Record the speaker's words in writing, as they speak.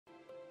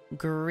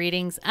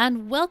Greetings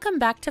and welcome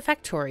back to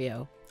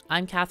Factorio.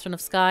 I'm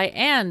KatherineOfSky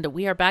and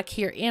we are back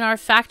here in our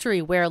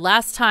factory where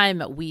last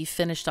time we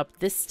finished up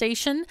this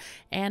station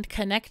and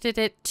connected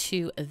it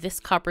to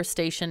this copper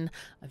station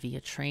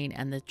via train,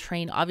 and the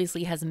train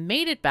obviously has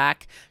made it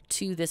back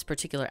to this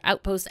particular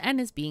outpost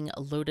and is being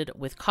loaded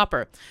with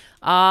copper.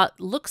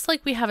 Looks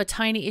like we have a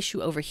tiny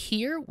issue over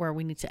here where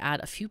we need to add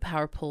a few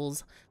power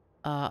poles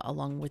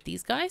along with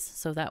these guys,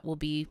 so that will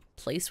be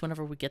placed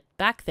whenever we get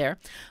back there.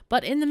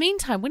 But in the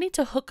meantime, we need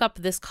to hook up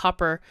this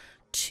copper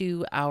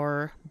to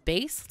our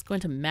base. Let's go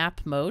into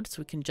map mode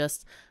so we can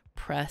just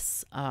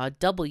press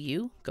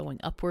W going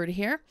upward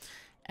here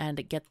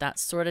and get that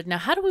sorted. Now,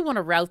 how do we want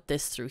to route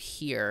this through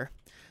here?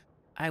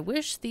 I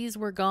wish these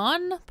were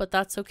gone, but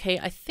that's okay.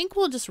 I think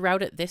we'll just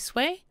route it this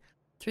way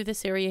through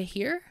this area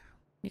here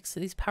next to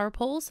these power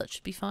poles. That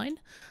should be fine.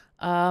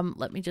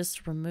 Let me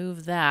just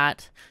remove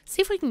that.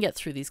 See if we can get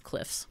through these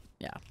cliffs.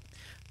 Yeah.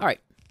 All right.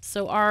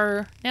 So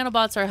our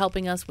nanobots are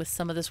helping us with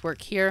some of this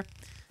work here.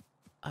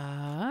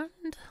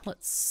 And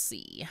let's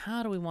see.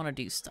 How do we want to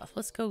do stuff?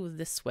 Let's go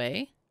this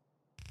way.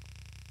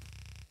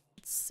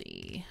 Let's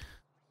see.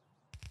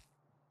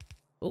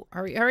 Oh,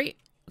 hurry, hurry.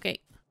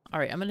 Okay. All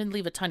right. I'm going to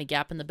leave a tiny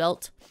gap in the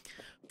belt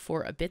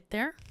for a bit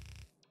there.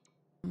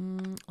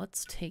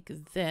 Let's take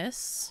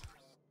this.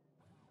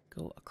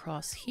 Go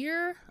across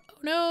here. Oh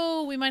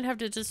no, we might have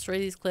to destroy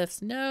these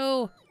cliffs.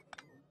 No.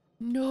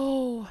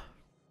 No.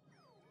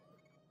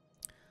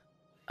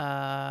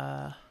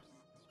 Oh.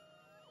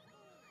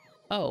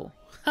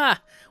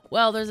 Ha!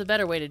 Well, there's a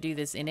better way to do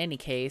this in any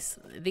case.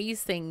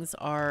 These things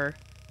are...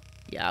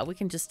 Yeah, we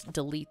can just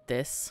delete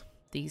this.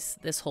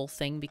 This whole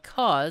thing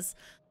because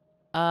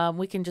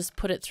we can just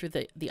put it through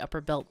the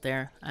upper belt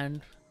there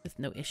and with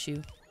no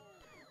issue.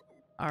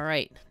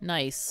 Alright,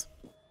 nice.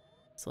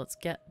 So let's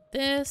get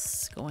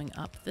this going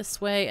up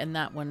this way, and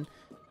that one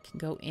can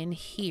go in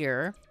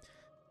here.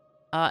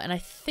 And I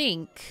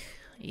think,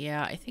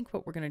 yeah, I think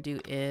what we're going to do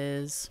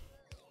is,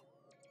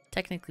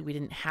 technically we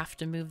didn't have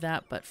to move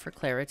that, but for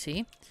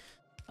clarity.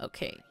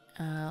 Okay,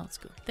 let's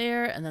go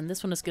there, and then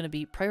this one is going to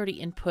be priority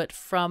input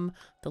from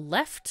the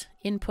left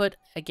input.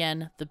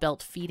 Again, the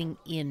belt feeding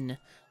in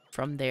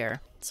from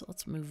there. So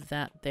let's move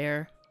that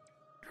there.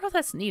 I don't know if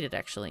that's needed,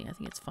 actually. I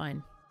think it's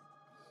fine.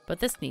 But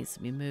this needs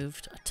to be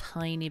moved a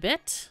tiny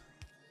bit.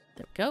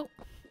 There we go.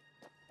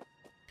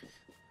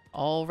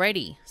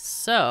 Alrighty,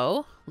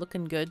 so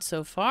looking good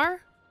so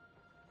far.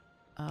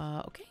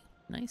 Okay,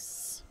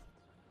 nice.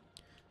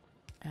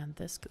 And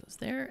this goes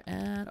there,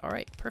 and all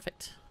right,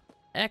 perfect.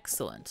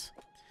 Excellent.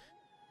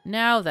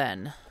 Now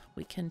then,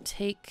 we can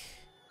take...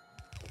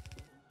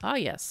 Ah,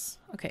 yes.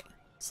 Okay,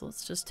 so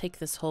let's just take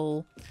this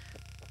whole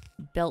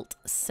belt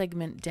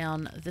segment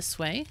down this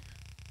way.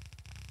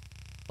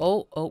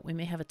 Oh, we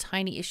may have a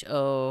tiny issue.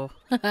 Oh,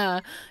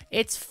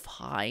 it's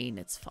fine.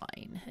 It's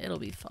fine. It'll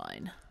be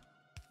fine.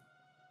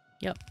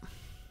 Yep.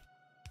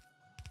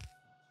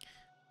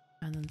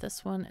 And then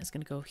this one is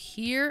going to go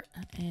here.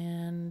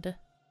 And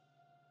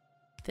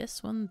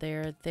this one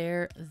there,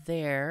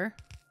 there.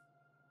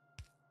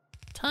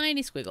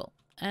 Tiny squiggle.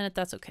 And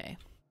that's okay.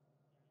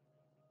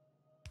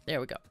 There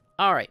we go.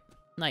 All right.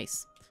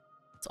 Nice.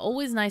 It's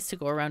always nice to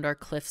go around our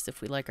cliffs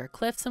if we like our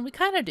cliffs. And we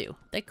kind of do.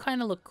 They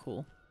kind of look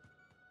cool.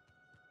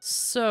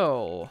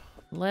 So,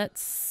 let's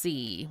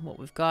see what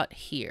we've got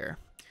here.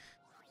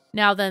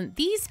 Now then,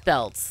 these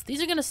belts,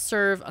 these are going to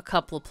serve a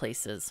couple of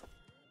places.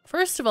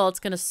 First of all, it's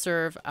going to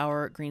serve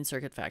our green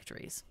circuit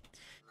factories.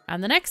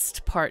 And the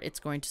next part it's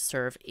going to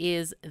serve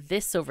is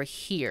this over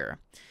here.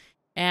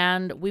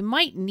 And we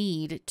might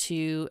need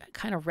to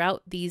kind of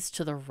route these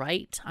to the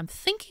right. I'm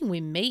thinking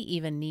we may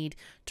even need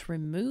to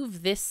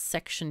remove this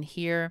section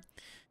here.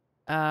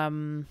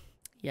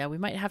 Yeah, we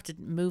might have to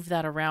move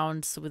that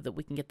around so that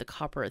we can get the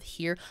copper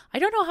here. I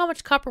don't know how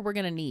much copper we're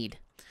going to need.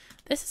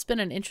 This has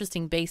been an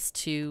interesting base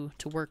to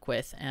work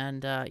with,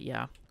 and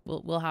yeah,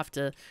 we'll have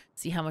to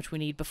see how much we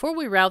need. Before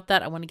we route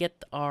that, I want to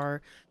get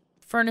our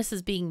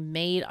furnaces being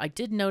made. I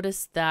did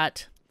notice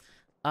that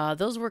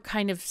those were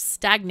kind of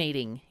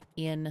stagnating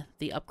in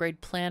the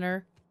upgrade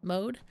planner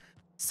mode.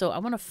 So I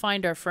want to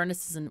find our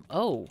furnaces and...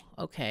 Oh,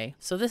 okay.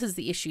 So this is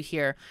the issue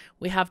here.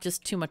 We have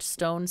just too much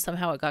stone.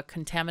 Somehow it got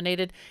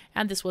contaminated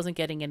and this wasn't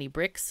getting any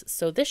bricks.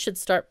 So this should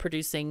start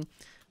producing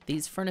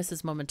these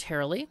furnaces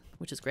momentarily,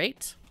 which is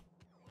great.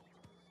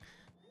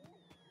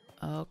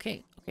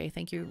 Okay. Okay.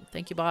 Thank you.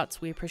 Thank you, bots.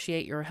 We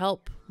appreciate your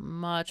help.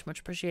 Much, much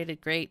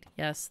appreciated. Great.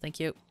 Yes. Thank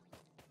you.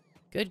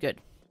 Good,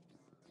 good.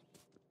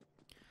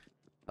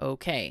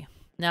 Okay.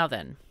 Now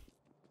then.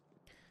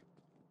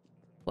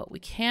 What we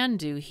can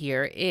do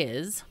here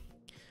is,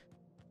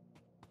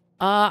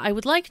 I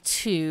would like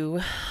to,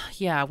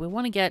 yeah, we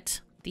want to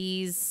get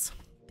these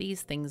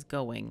things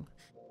going.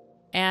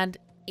 And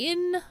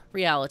in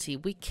reality,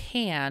 we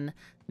can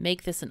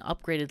make this an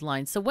upgraded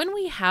line. So when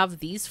we have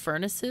these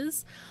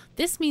furnaces,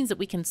 this means that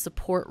we can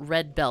support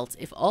red belts.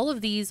 If all of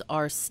these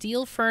are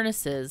steel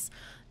furnaces,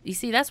 you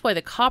see, that's why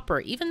the copper,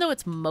 even though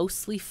it's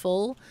mostly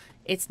full,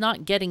 it's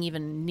not getting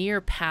even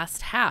near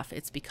past half.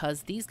 It's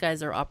because these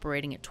guys are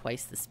operating at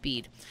twice the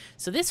speed.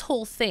 So this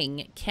whole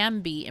thing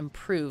can be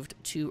improved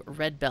to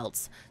red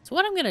belts. So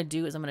what I'm going to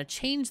do is I'm going to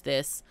change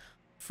this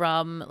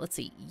from, let's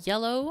see,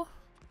 yellow,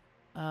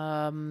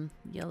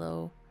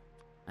 yellow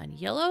and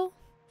yellow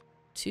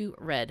to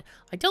red.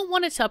 I don't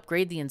want it to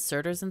upgrade the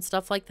inserters and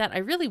stuff like that. I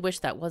really wish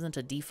that wasn't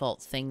a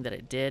default thing that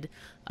it did,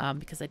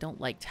 because I don't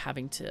like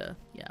having to,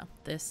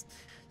 this.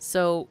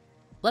 So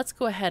let's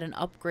go ahead and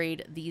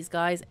upgrade these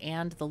guys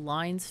and the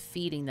lines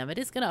feeding them. It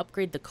is going to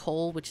upgrade the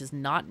coal, which is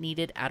not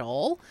needed at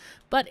all,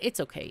 but it's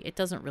okay. It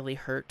doesn't really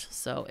hurt,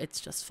 so it's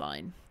just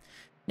fine.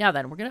 Now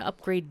then, we're going to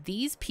upgrade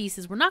these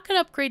pieces. We're not going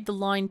to upgrade the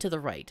line to the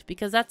right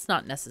because that's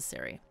not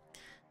necessary.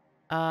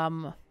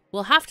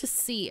 We'll have to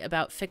see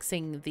about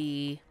fixing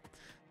the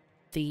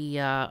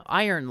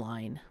iron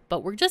line,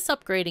 but we're just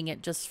upgrading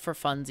it just for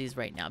funsies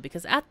right now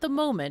because at the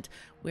moment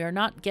we are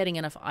not getting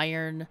enough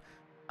iron.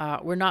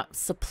 We're not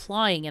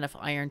supplying enough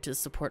iron to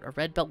support a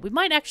red belt. We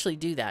might actually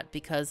do that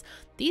because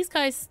these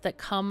guys that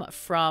come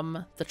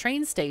from the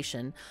train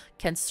station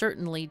can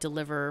certainly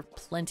deliver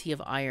plenty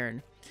of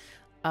iron.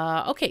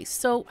 Okay,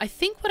 so I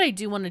think what I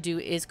do want to do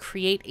is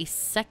create a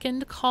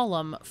second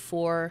column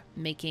for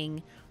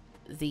making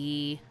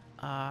the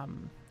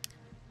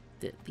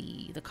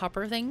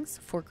copper things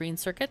for green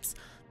circuits,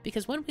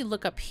 because when we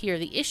look up here,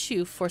 the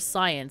issue for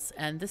science,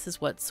 and this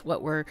is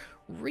what we're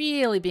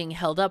really being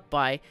held up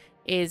by,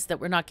 is that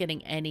we're not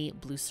getting any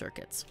blue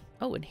circuits.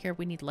 Oh, and here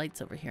we need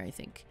lights over here, I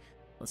think.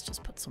 Let's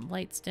just put some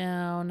lights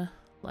down.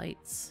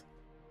 Lights.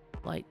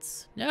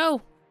 Lights.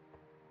 No!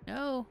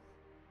 No!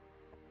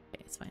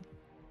 Okay, it's fine.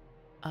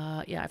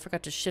 Yeah, I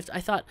forgot to shift.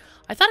 I thought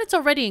it's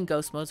already in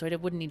ghost mode, so I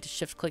wouldn't need to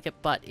shift click it,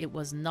 but it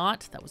was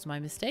not. That was my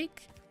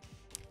mistake.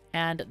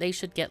 And they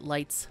should get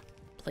lights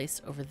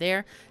placed over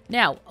there.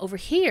 Now, over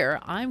here,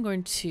 I'm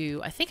going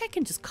to, I think I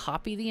can just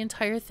copy the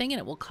entire thing and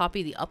it will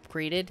copy the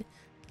upgraded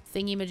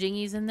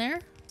thingy-majingies in there.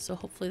 So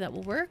hopefully that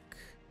will work.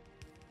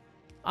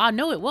 Ah,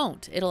 no, it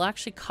won't. It'll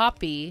actually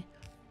copy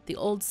the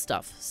old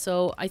stuff.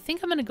 So I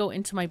think I'm going to go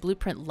into my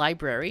blueprint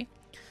library,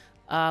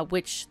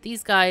 which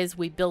these guys,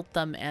 we built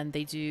them and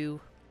they do,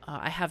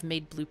 I have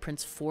made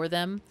blueprints for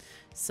them.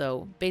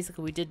 So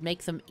basically we did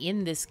make them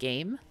in this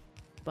game,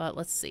 but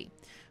let's see.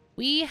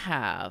 We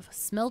have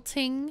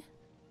smelting,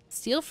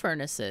 steel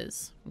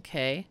furnaces,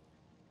 okay.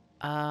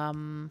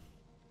 And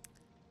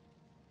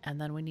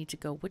then we need to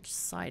go, which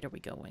side are we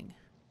going?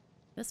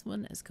 This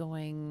one is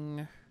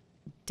going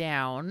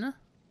down.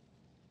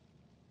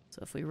 So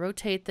if we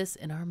rotate this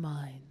in our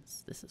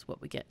minds, this is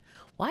what we get.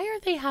 Why are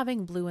they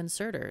having blue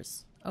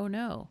inserters? Oh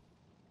no.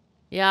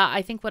 Yeah,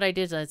 I think what I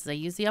did is I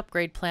used the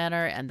upgrade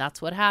planner and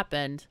that's what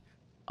happened.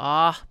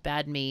 Ah,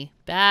 bad me.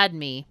 Bad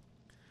me.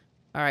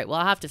 All right, well,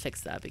 I'll have to fix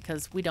that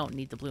because we don't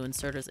need the blue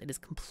inserters. It is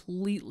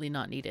completely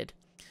not needed.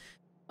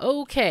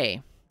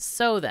 Okay,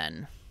 so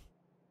then,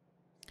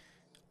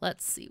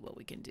 let's see what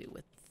we can do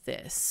with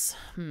this.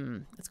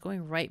 It's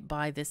going right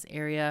by this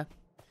area.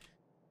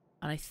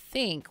 And I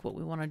think what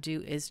we want to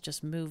do is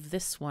just move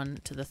this one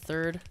to the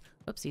third,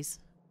 whoopsies,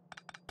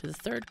 to the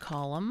third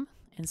column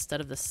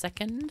instead of the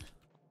second.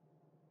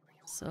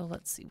 So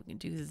let's see, we can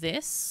do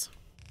this.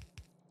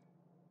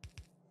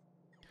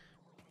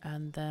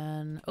 And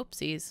then,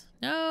 oopsies.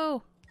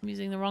 No, I'm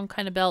using the wrong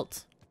kind of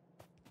belt.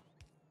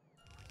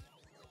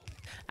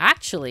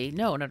 Actually,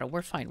 no,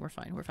 we're fine, we're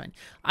fine, we're fine.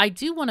 I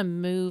do want to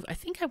move, I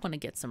think I want to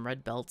get some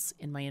red belts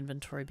in my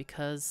inventory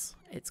because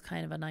it's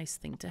kind of a nice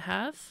thing to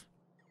have.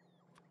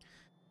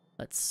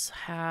 Let's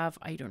have,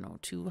 I don't know,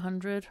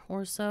 200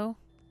 or so.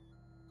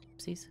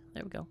 Oopsies,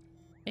 there we go.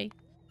 Hey.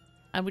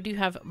 And we do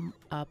have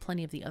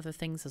plenty of the other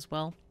things as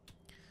well.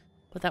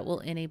 But that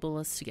will enable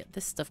us to get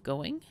this stuff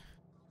going.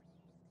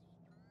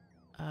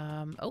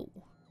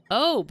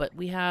 Oh, but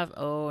we have,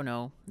 oh,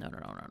 no.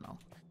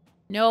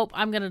 Nope,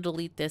 I'm going to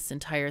delete this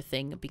entire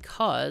thing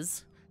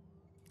because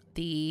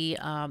the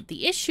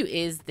issue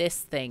is this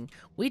thing.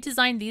 We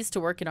designed these to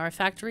work in our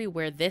factory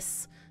where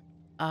this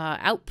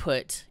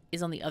output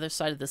is on the other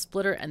side of the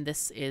splitter and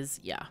this is,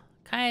 yeah,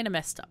 kind of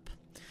messed up.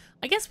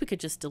 I guess we could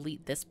just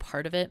delete this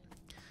part of it.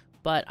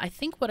 But I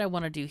think what I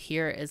want to do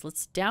here is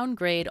let's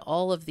downgrade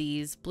all of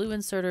these blue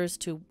inserters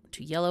to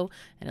yellow.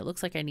 And it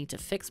looks like I need to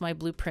fix my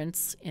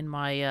blueprints in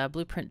my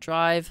blueprint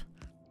drive.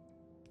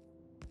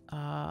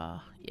 Yeah,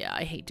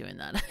 I hate doing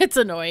that. It's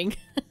annoying.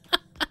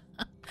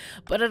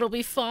 But it'll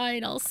be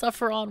fine. I'll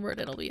suffer onward.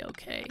 It'll be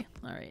okay.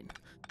 All right.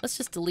 Let's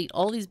just delete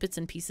all these bits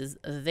and pieces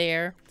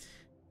there.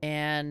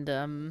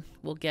 And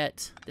we'll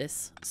get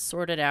this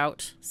sorted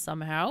out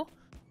somehow.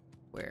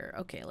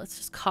 Okay, let's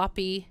just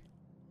copy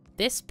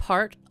this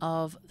part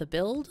of the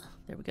build.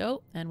 There we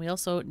go. And we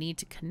also need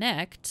to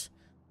connect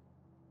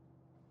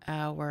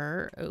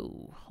our,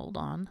 oh, hold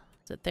on.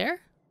 Is it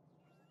there?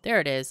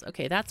 There it is.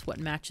 Okay, that's what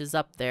matches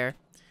up there.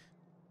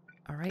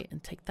 All right,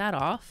 and take that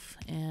off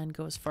and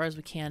go as far as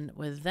we can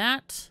with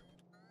that.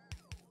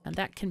 And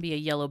that can be a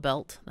yellow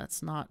belt.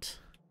 That's not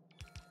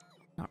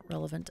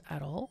relevant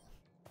at all.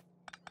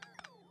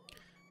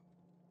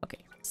 Okay,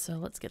 So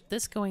let's get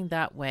this going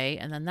that way,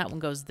 and then that one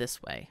goes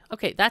this way.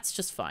 Okay, that's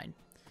just fine.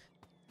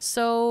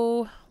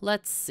 So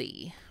let's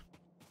see.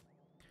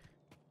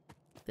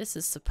 This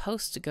is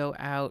supposed to go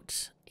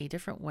out a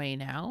different way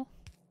now.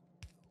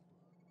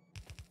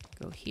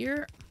 Go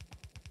here.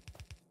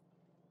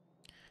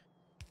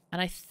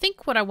 And I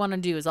think what I want to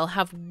do is I'll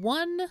have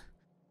one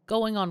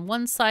going on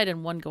one side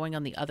and one going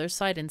on the other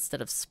side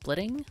instead of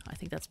splitting. I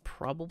think that's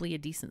probably a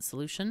decent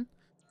solution.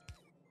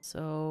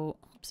 So,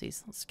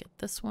 oopsies, let's get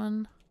this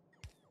one.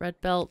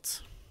 Red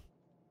belt.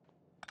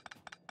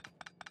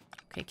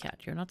 Okay, cat,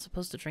 you're not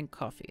supposed to drink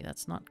coffee.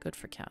 That's not good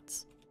for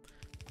cats.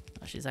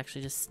 Oh, she's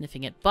actually just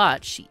sniffing it,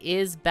 but she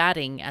is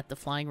batting at the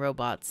flying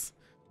robots.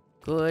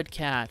 Good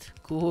cat.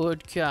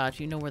 Good cat.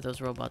 You know where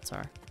those robots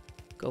are.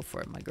 Go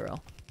for it, my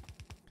girl.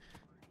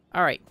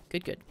 All right,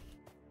 good, good.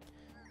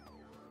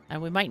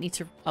 And we might need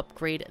to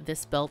upgrade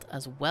this belt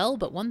as well,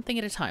 but one thing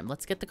at a time.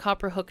 Let's get the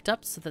copper hooked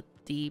up so that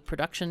the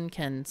production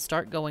can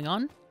start going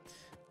on.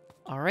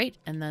 All right,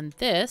 and then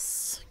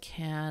this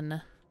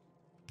can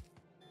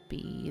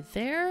be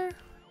there.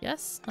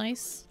 Yes,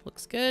 nice.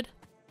 Looks good.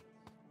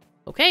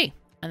 Okay,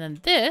 and then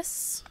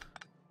this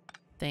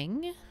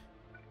thing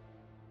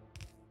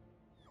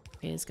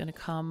is going to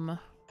come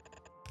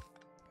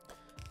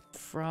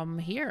from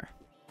here.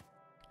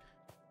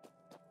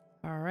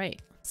 All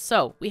right.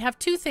 So we have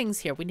two things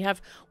here. We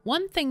have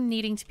one thing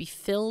needing to be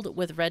filled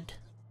with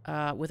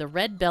a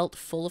red belt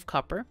full of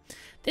copper.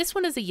 This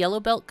one is a yellow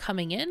belt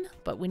coming in,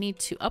 but we need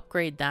to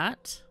upgrade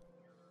that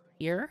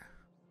here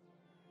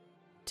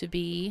to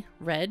be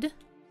red.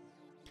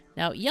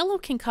 Now, yellow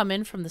can come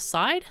in from the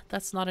side.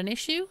 That's not an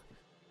issue,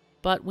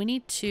 but we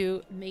need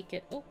to make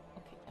it... Oh,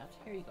 okay, Cat,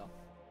 here you go.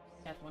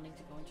 Cat wanting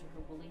to go into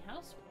her woolly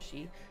house, which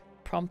she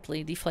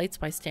promptly deflates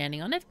by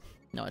standing on it.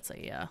 No, it's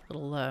a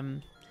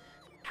little...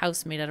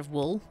 house made out of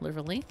wool,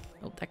 literally.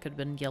 Oh, that could have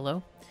been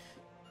yellow.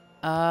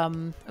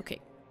 Okay.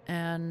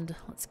 And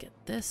let's get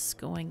this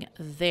going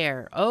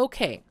there.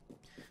 Okay.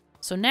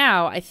 So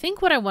now, I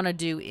think what I want to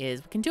do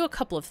is, we can do a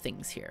couple of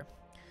things here.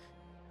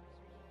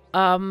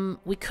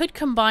 We could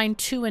combine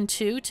 2 and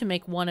 2 to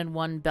make 1 and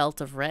 1 belt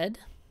of red,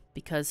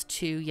 because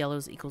 2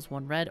 yellows equals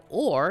 1 red.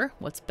 Or,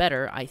 what's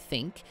better, I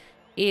think,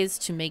 is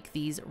to make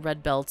these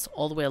red belts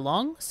all the way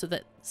along, so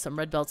that some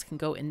red belts can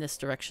go in this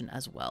direction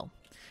as well.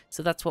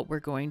 So that's what we're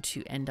going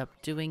to end up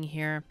doing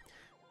here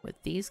with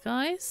these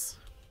guys.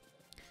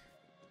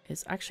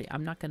 Is actually,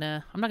 I'm not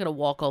gonna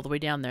walk all the way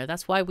down there.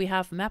 That's why we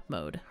have map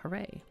mode.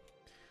 Hooray.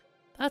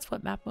 That's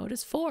what map mode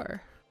is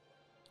for.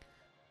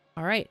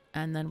 All right,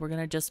 and then we're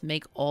gonna just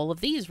make all of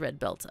these red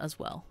belts as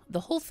well.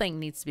 The whole thing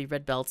needs to be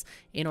red belts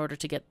in order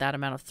to get that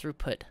amount of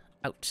throughput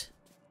out.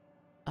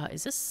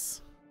 Is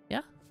this,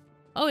 yeah?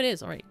 Oh, it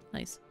is, all right,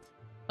 nice.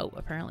 Oh,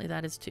 apparently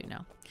that is too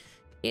now.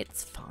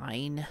 It's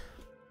fine.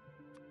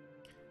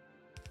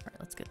 All right,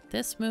 let's get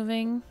this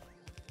moving.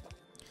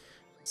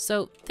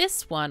 So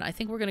this one, I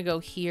think we're going to go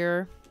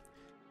here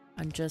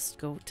and just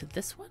go to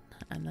this one.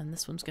 And then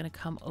this one's going to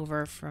come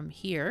over from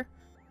here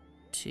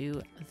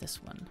to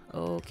this one.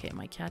 Okay,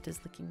 my cat is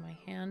licking my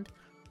hand.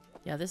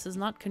 Yeah, this is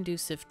not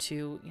conducive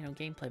to, you know,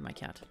 gameplay, my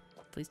cat.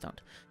 Please don't.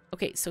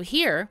 Okay, so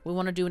here we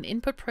want to do an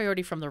input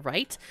priority from the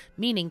right,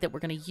 meaning that we're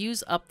going to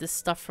use up this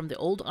stuff from the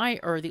old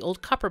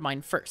copper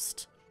mine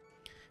first.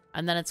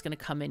 And then it's going to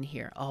come in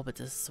here. Oh, but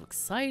this is so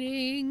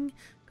exciting.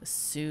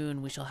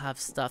 Soon we shall have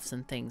stuffs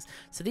and things.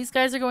 So these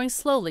guys are going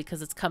slowly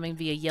because it's coming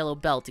via yellow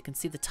belt. You can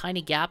see the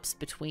tiny gaps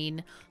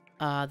between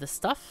the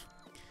stuff.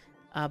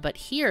 But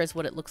here is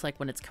what it looks like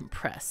when it's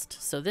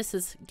compressed. So this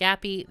is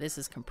gappy, this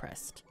is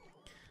compressed.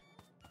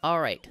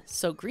 All right,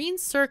 so green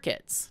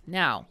circuits.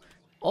 Now,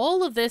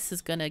 all of this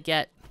is going to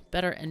get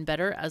better and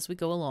better as we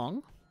go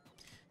along.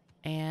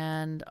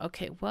 And,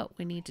 okay, what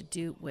we need to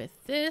do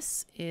with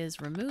this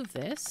is remove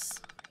this.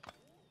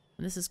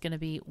 And this is going to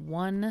be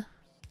one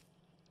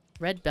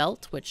red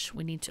belt, which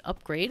we need to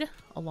upgrade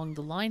along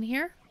the line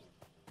here.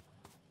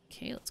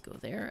 Okay, let's go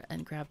there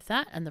and grab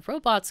that. And the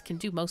robots can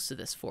do most of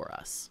this for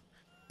us.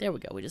 There we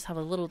go. We just have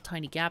a little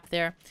tiny gap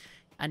there.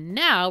 And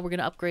now we're going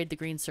to upgrade the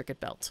green circuit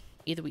belt.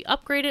 Either we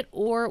upgrade it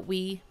or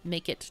we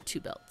make it 2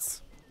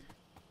 belts.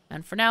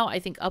 And for now, I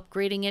think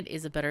upgrading it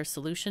is a better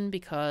solution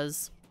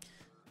because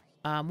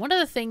one of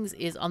the things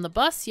is on the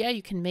bus, yeah,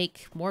 you can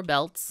make more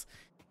belts.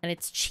 And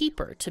it's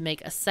cheaper to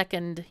make a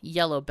second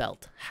yellow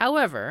belt.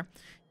 However,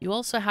 you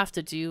also have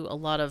to do a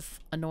lot of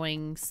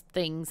annoying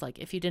things, like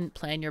if you didn't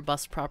plan your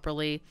bus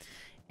properly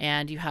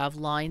and you have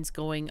lines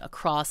going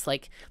across,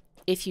 like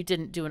if you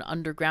didn't do an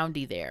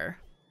undergroundy there,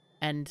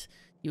 and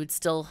you would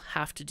still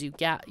have to do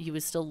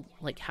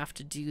have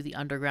to do the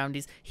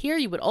undergroundies. Here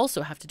you would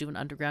also have to do an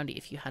undergroundy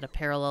if you had a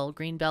parallel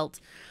green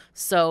belt.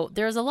 So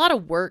there's a lot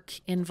of work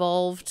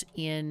involved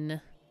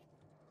in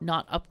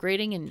not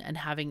upgrading and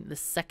having the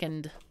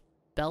second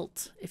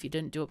belt if you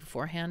didn't do it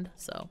beforehand.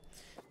 So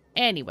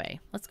anyway,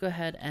 let's go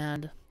ahead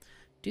and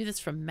do this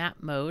from map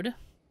mode.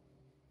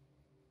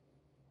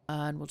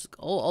 And we'll just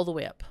go all the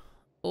way up.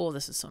 Oh,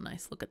 this is so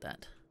nice. Look at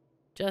that.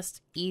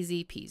 Just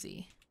easy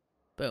peasy.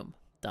 Boom.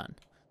 Done.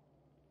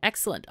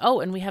 Excellent. Oh,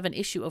 and we have an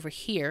issue over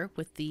here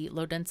with the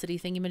low density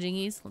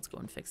thingy-majingies. Let's go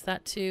and fix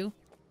that too.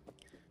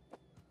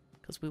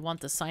 Because we want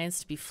the science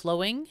to be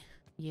flowing.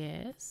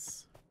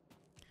 Yes.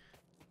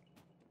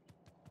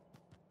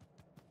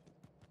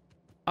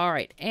 All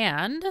right,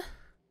 and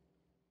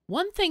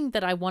one thing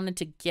that I wanted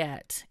to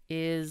get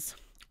is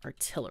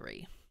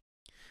artillery.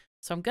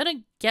 So I'm going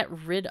to get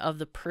rid of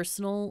the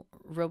personal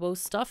robo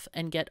stuff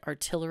and get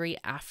artillery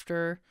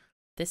after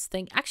this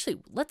thing. Actually,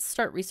 let's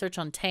start research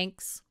on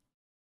tanks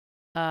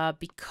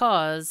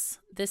because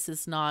this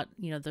is not,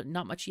 you know,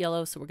 not much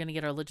yellow, so we're going to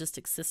get our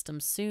logistics system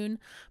soon.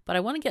 But I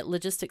want to get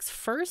logistics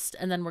first,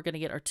 and then we're going to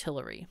get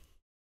artillery.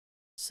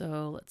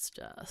 So let's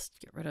just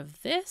get rid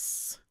of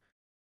this.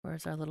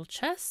 Where's our little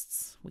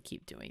chests? We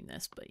keep doing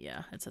this, but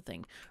yeah, it's a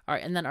thing. All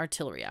right, and then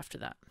artillery after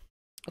that.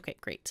 Okay,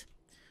 great.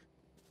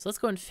 So let's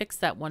go and fix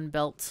that one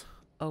belt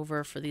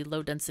over for the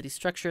low density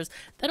structures.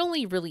 That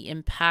only really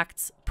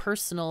impacts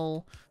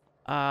personal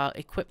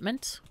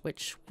equipment,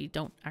 which we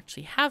don't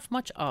actually have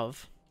much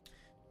of.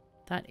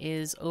 That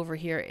is over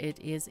here. It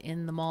is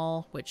in the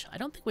mall, which I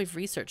don't think we've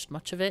researched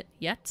much of it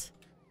yet.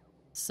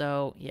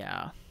 So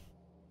yeah.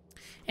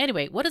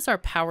 Anyway, what is our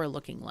power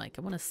looking like?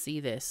 I want to see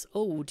this.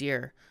 Oh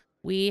dear.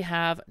 We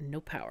have no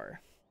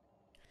power.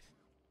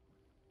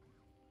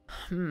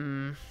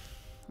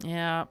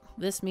 Yeah,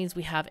 this means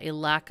we have a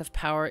lack of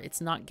power.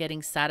 It's not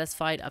getting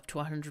satisfied up to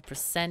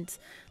 100%.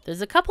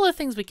 There's a couple of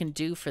things we can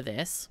do for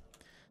this.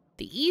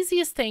 The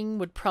easiest thing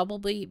would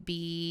probably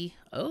be...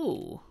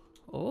 Oh.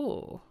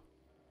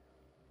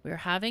 We're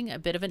having a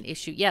bit of an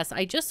issue. Yes,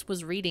 I just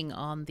was reading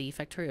on the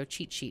Factorio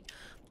cheat sheet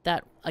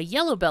that a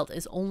yellow belt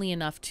is only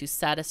enough to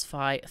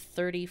satisfy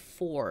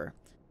 34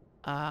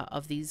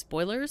 of these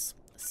boilers.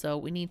 So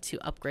we need to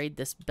upgrade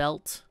this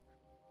belt.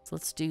 So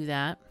let's do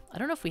that. I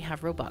don't know if we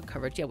have robot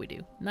coverage. Yeah, we do.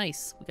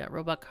 Nice. We got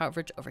robot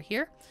coverage over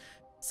here.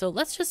 So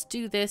let's just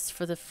do this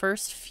for the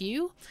first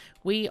few.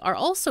 We are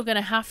also going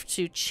to have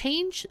to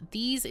change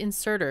these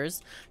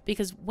inserters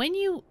because when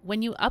you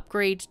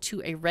upgrade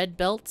to a red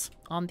belt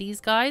on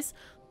these guys,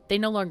 they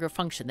no longer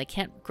function. They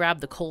can't grab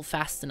the coal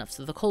fast enough,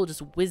 so the coal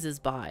just whizzes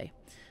by.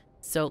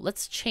 So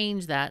let's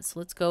change that. So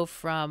let's go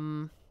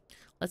from...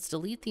 Let's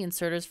delete the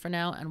inserters for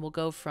now, and we'll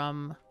go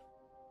from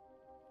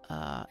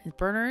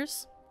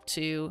burners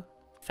to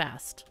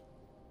fast.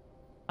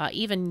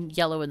 Even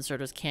yellow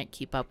inserters can't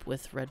keep up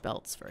with red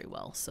belts very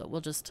well. So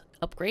we'll just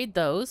upgrade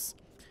those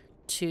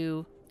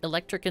to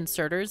electric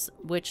inserters,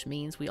 which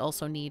means we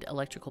also need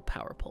electrical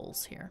power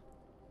poles here.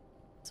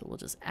 So we'll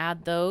just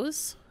add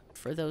those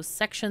for those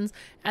sections,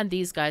 and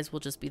these guys will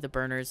just be the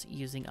burners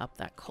using up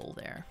that coal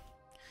there.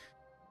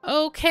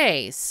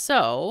 Okay,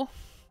 so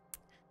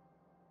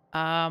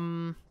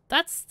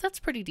that's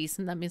pretty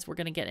decent. That means we're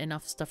going to get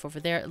enough stuff over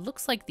there. It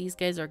looks like these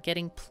guys are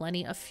getting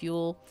plenty of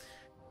fuel.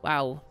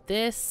 Wow,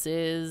 this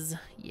is,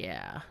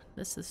 yeah,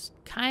 this is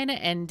kind of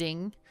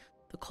ending.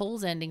 The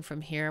coal's ending from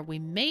here. We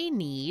may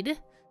need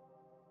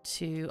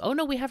to, oh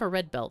no, we have a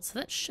red belt, so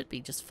that should be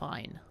just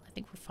fine. I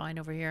think we're fine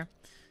over here.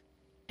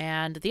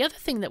 And the other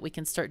thing that we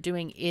can start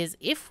doing is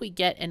if we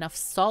get enough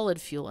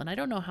solid fuel, and I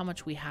don't know how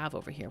much we have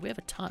over here. We have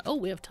a ton. Oh,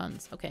 we have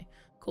tons. Okay,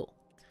 cool.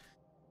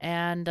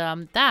 And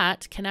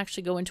that can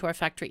actually go into our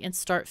factory and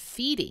start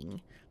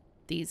feeding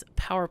these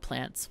power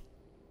plants.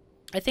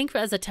 I think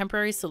as a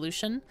temporary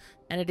solution,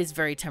 and it is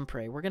very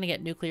temporary, we're going to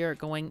get nuclear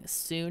going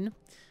soon.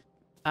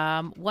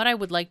 What I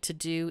would like to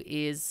do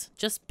is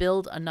just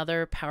build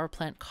another power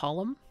plant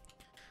column.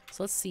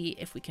 So let's see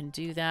if we can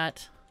do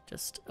that.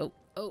 Just, oh,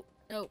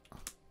 no.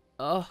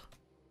 Oh,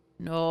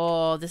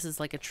 no, this is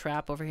like a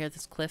trap over here,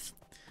 this cliff.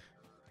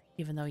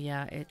 Even though,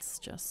 yeah,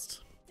 it's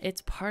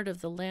part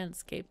of the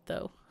landscape,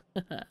 though.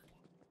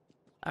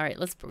 All right,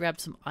 let's grab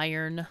some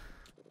iron.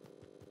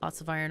 Lots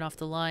of iron off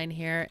the line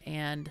here,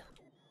 and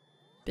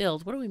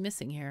build. What are we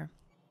missing here?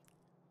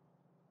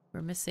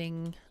 We're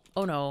missing...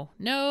 Oh,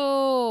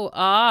 no.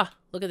 Ah,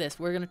 look at this.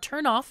 We're going to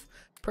turn off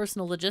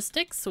personal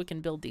logistics so we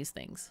can build these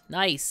things.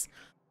 Nice.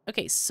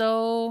 Okay,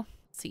 so...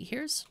 Let's see,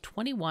 here's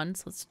 21,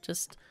 so let's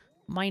just...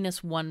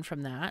 minus 1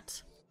 from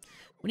that.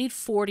 We need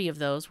 40 of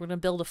those. We're going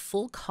to build a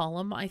full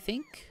column, I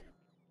think.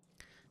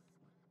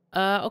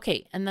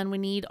 Okay, and then we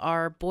need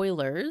our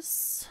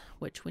boilers,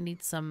 which we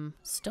need some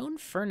stone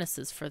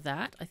furnaces for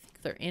that. I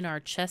think they're in our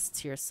chests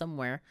here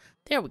somewhere.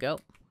 There we go.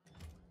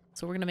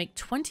 So we're going to make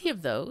 20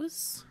 of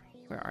those.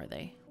 Where are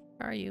they?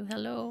 Where are you?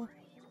 Hello?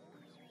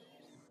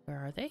 Where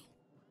are they?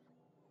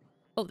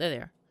 Oh, there they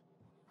are.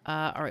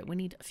 All right, we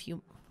need a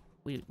few.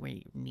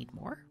 We need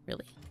more?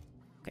 Really?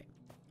 Okay.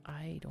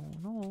 I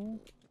don't know.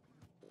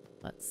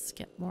 Let's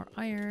get more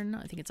iron.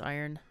 I think it's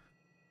iron.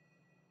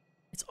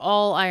 It's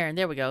all iron.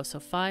 There we go. So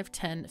 5,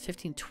 10,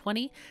 15,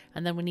 20.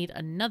 And then we need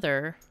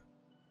another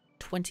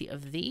 20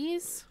 of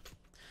these.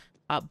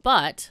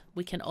 But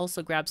we can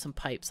also grab some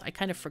pipes. I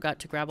kind of forgot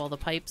to grab all the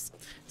pipes.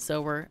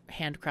 So we're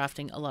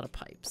handcrafting a lot of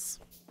pipes.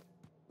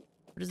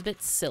 Which is a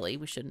bit silly.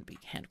 We shouldn't be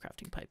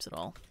handcrafting pipes at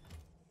all.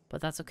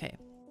 But that's okay.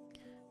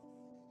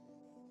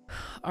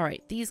 All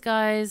right, these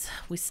guys,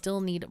 we still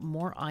need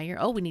more iron.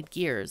 Oh, we need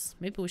gears.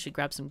 Maybe we should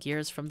grab some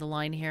gears from the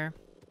line here.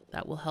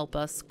 That will help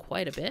us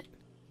quite a bit.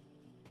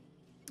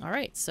 All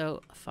right,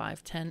 so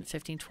 5, 10,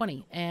 15,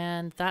 20.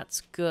 And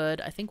that's good.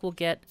 I think we'll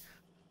get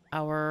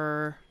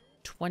our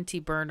 20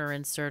 burner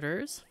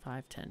inserters.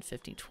 5, 10,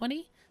 15,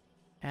 20.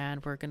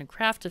 And we're going to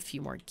craft a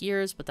few more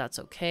gears, but that's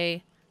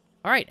okay.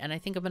 All right, and I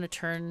think I'm going to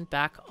turn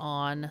back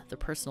on the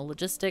personal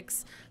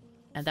logistics.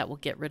 And that will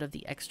get rid of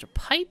the extra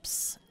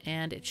pipes.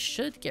 And it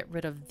should get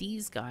rid of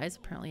these guys.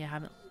 Apparently I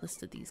haven't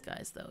listed these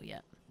guys, though,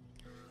 yet.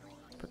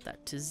 Put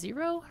that to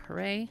 0.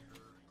 Hooray.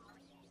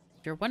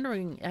 If you're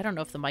wondering, I don't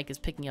know if the mic is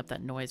picking up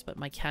that noise, but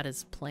my cat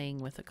is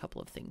playing with a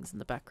couple of things in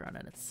the background,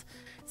 and it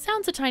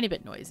sounds a tiny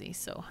bit noisy,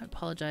 so I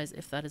apologize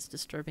if that is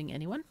disturbing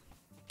anyone.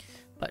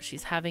 But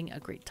she's having a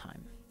great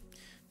time.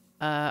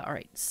 All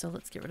right, so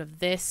let's get rid of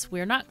this.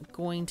 We're not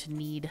going to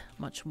need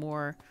much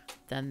more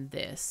than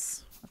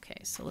this. Okay,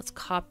 so let's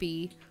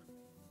copy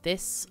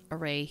this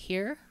array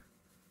here.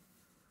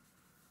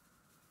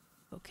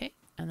 Okay,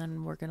 and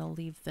then we're gonna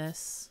leave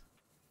this.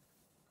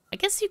 I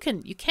guess you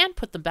can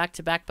put them back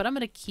to back, but I'm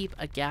gonna keep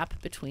a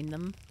gap between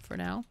them for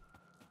now.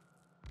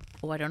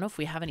 Oh, I don't know if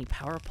we have any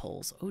power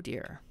poles. Oh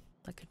dear,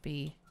 that could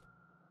be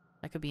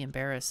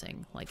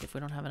embarrassing. Like if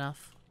we don't have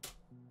enough.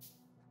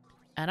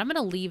 And I'm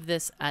gonna leave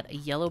this at a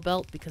yellow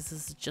belt because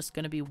this is just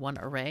gonna be one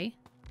array.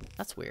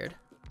 That's weird.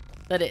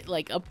 That it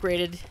like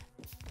upgraded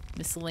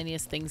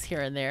miscellaneous things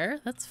here and there.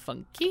 That's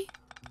funky.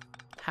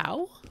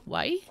 How?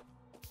 Why?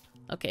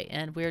 Okay,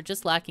 and we're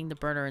just lacking the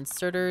burner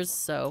inserters,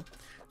 so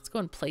let's go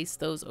and place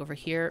those over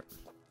here.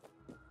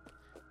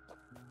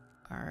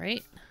 All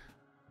right.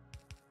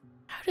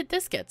 How did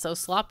this get so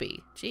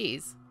sloppy?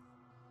 Jeez.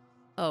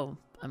 Oh,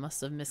 I must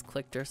have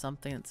misclicked or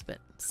something. It's a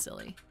bit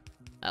silly.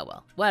 Oh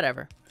well,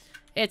 whatever.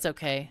 It's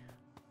okay.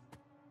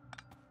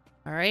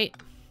 All right.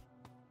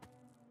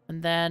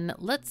 And then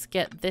let's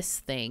get this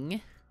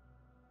thing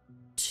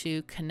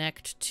to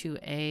connect to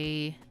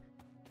a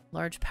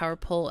large power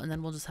pole, and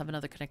then we'll just have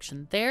another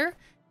connection there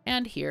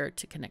and here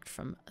to connect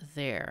from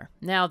there.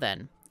 Now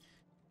then,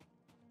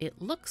 it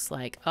looks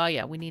like, oh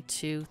yeah, we need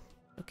to,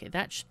 okay,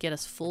 that should get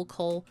us full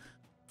coal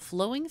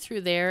flowing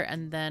through there,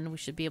 and then we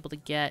should be able to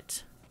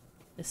get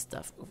this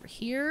stuff over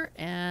here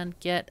and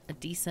get a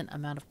decent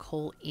amount of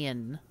coal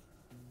in.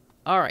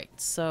 All right,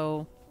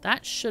 so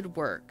that should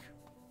work.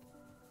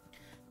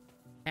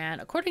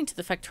 And according to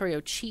the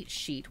Factorio cheat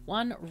sheet,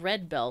 one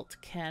red belt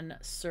can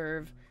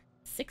serve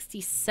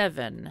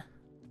 67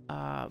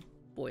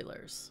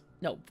 boilers.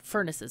 No,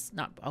 furnaces.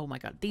 Not, oh my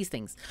god, these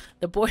things.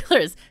 The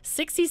boilers,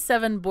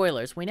 67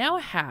 boilers. We now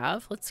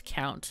have, let's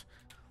count.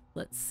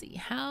 Let's see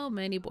how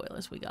many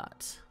boilers we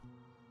got.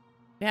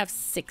 We have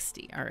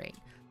 60, all right.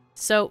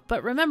 So,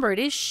 but remember, it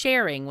is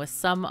sharing with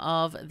some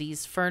of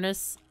these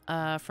furnace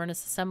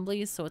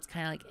assemblies, so it's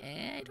kind of like,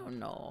 I don't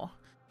know.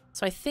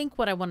 So I think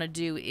what I want to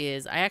do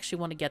is I actually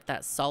want to get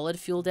that solid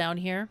fuel down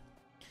here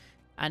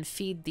and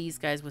feed these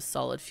guys with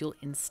solid fuel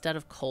instead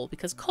of coal,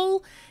 because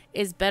coal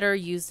is better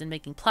used in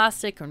making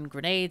plastic and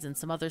grenades and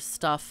some other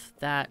stuff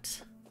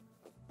that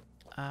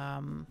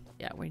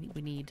yeah, we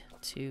need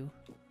to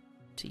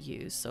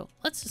use. So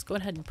let's just go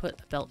ahead and put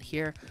a belt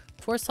here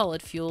for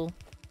solid fuel,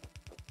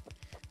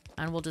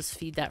 and we'll just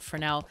feed that for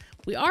now.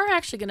 We are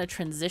actually going to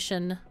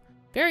transition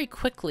very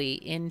quickly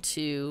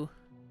into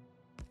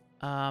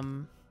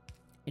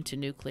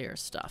nuclear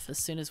stuff as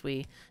soon as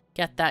we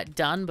get that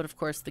done, but of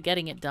course the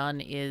getting it done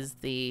is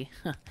the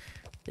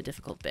the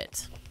difficult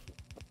bit.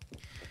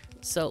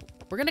 So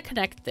we're going to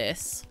connect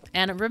this,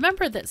 and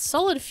remember that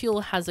solid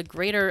fuel has a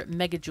greater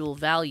megajoule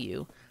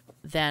value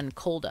than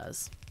coal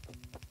does.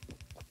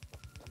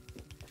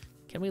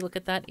 Can we look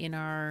at that in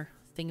our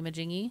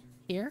thingamajiggy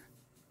here?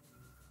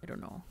 I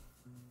don't know.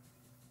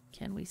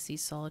 Can we see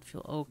solid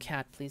fuel? Oh,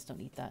 cat, please don't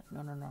eat that.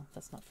 No, no, no,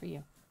 that's not for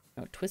you.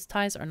 No, twist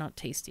ties are not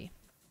tasty.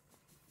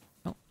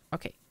 Oh,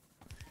 okay.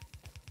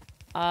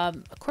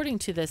 According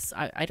to this,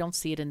 I don't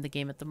see it in the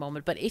game at the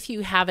moment, but if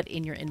you have it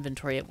in your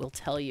inventory, it will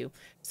tell you.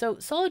 So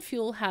solid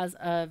fuel has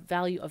a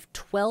value of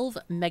 12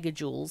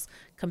 megajoules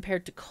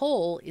compared to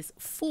coal is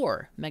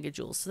 4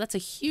 megajoules. So that's a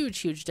huge,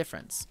 huge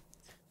difference.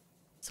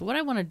 So what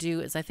I want to do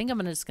is I think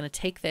I'm just going to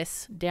take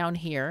this down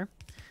here,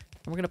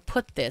 and we're going to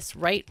put this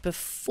right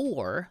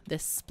before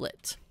this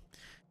split.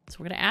 So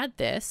we're going to add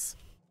this,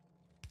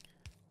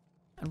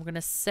 and we're going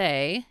to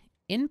say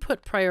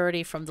input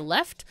priority from the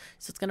left.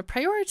 So it's going to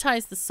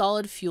prioritize the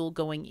solid fuel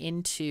going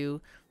into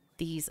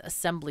these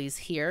assemblies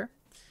here,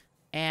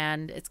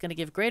 and it's going to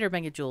give greater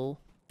megajoule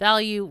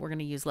value. We're going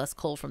to use less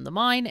coal from the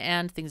mine,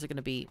 and things are going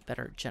to be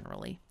better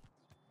generally.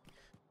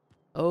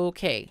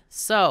 Okay,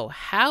 so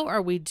how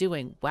are we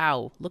doing?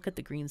 Wow, look at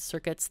the green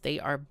circuits. They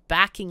are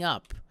backing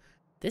up.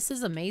 This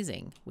is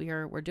amazing.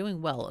 We're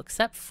doing well,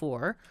 except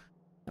for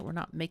that we're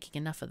not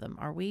making enough of them.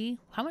 Are we?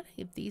 How many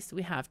of these do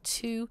we have?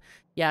 2.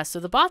 Yeah,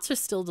 so the bots are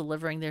still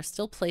delivering. They're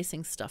still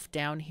placing stuff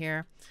down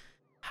here.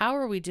 How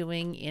are we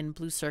doing in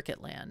blue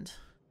circuit land?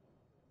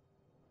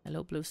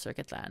 Hello, blue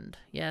circuit land.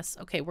 Yes,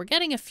 okay, we're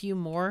getting a few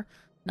more.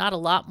 Not a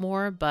lot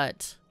more,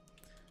 but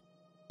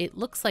it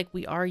looks like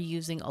we are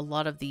using a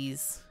lot of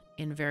these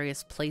in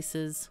various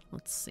places.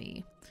 Let's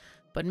see.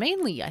 But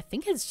mainly, I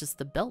think it's just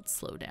the belt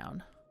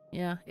slowdown.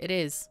 Yeah, it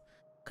is.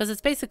 Because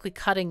it's basically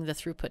cutting the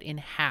throughput in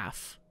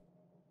half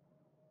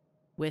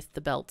with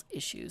the belt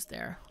issues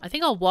there. I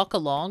think I'll walk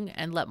along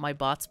and let my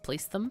bots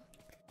place them,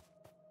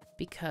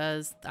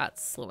 because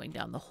that's slowing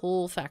down the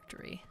whole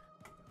factory.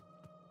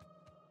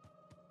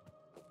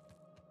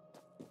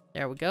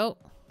 There we go.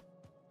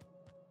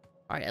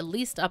 All right, at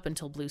least up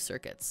until blue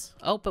circuits.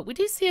 Oh, but we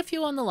do see a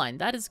few on the line.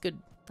 That is good.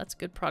 That's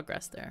good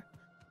progress there.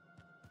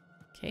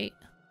 Okay,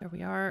 there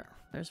we are.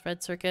 There's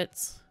red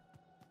circuits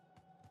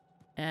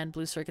and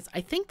blue circuits.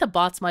 I think the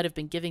bots might have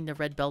been giving the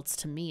red belts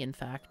to me, in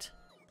fact.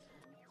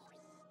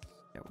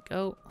 There we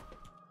go.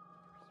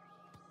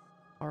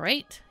 All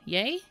right.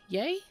 Yay.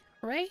 Yay.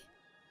 Hooray.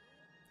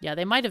 Yeah,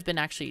 they might have been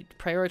actually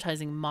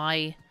prioritizing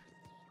my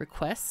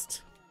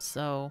request.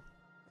 So,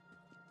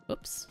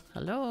 whoops.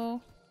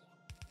 Hello.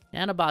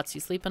 Nanobots,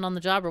 you sleeping on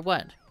the job or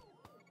what?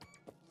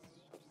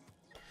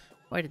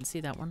 Oh, I didn't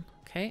see that one.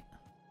 Okay.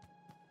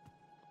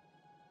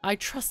 I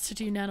trusted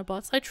you,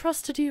 Nanobots. I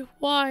trusted you.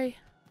 Why?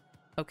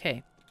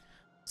 Okay.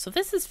 So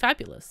this is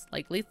fabulous.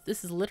 Like,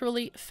 this is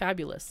literally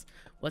fabulous.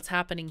 What's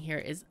happening here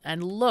is,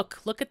 and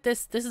look at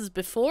this. This is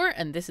before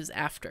and this is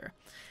after.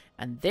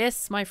 And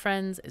this, my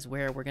friends, is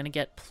where we're going to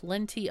get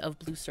plenty of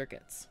blue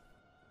circuits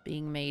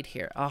being made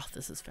here. Oh,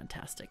 this is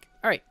fantastic.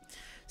 All right.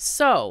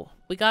 So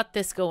we got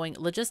this going.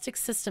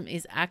 Logistics system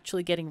is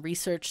actually getting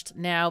researched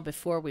now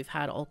before we've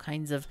had all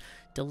kinds of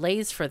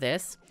delays for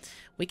this.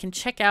 We can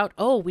check out,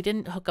 oh, we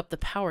didn't hook up the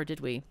power, did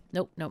we?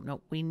 Nope, nope,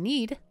 nope. We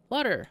need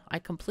water. I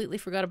completely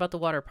forgot about the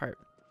water part.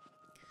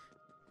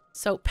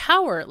 So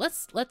power,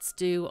 let's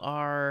do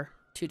our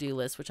to-do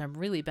list, which I'm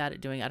really bad at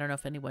doing. I don't know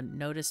if anyone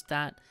noticed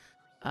that.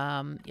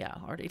 Yeah,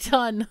 already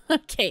done.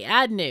 Okay,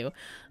 add new.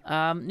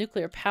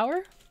 Nuclear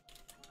power.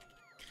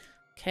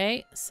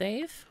 Okay,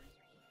 save.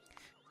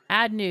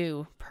 Add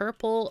new,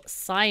 purple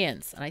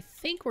science. And I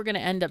think we're going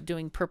to end up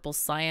doing purple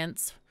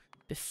science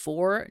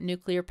before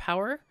nuclear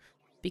power,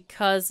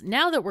 because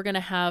now that we're going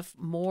to have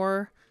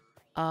more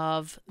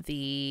of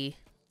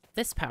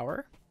this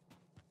power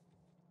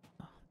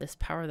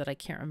that I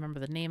can't remember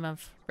the name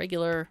of,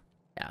 regular,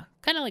 yeah,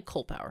 kind of like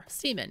coal power,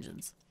 steam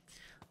engines.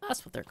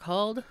 That's what they're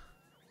called.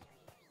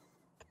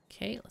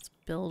 Okay, let's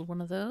build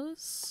one of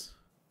those.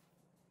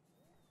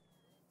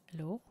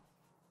 Hello?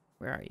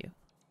 Where are you?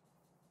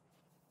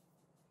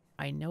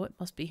 I know it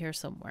must be here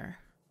somewhere.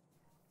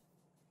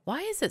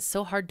 Why is it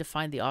so hard to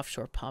find the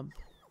offshore pump?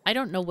 I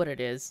don't know what it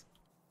is.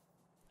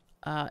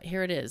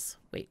 Here it is.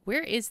 Wait,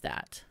 where is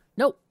that?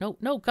 No, no,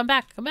 no, come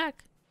back, come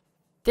back.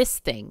 This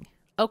thing.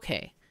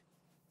 Okay.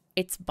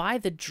 It's by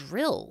the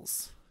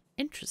drills.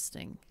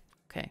 Interesting.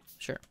 Okay,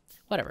 sure.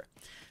 Whatever.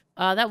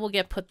 That will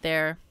get put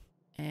there.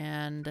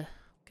 And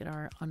get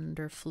our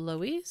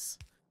underflowies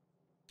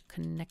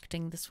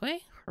connecting this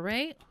way.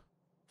 Hooray.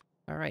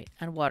 All right,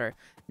 and water.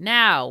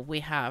 Now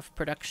we have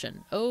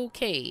production.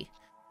 Okay.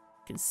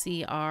 You can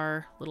see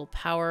our little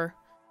power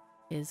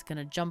is going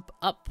to jump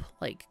up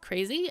like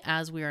crazy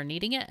as we are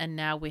needing it. And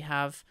now we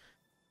have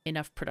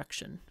enough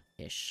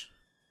production-ish.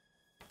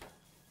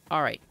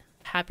 All right.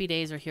 Happy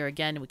days are here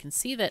again. We can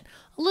see that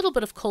a little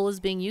bit of coal is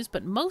being used,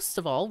 but most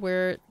of all,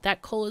 where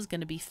that coal is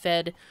going to be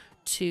fed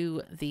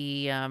to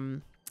the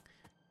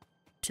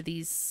to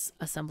these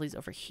assemblies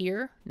over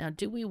here. Now,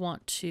 do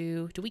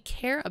we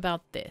care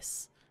about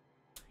this?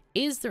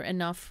 Is there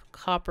enough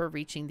copper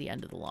reaching the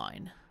end of the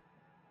line?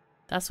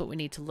 That's what we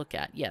need to look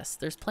at. Yes,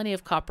 there's plenty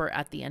of copper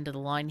at the end of the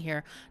line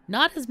here.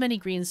 Not as many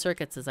green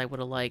circuits as I would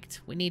have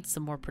liked. We need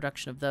some more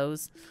production of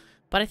those.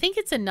 But I think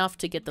it's enough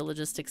to get the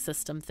logistics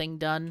system thing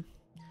done.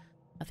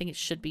 I think it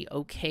should be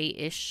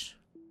okay-ish.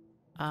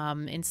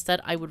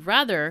 Instead, I would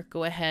rather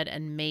go ahead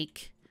and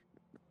make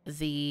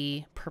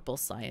the purple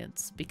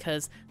science,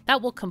 because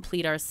that will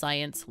complete our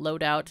science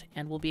loadout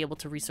and we'll be able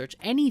to research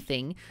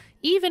anything,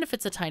 even if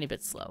it's a tiny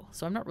bit slow.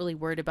 So I'm not really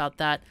worried about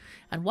that.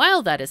 And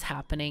while that is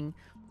happening,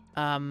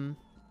 the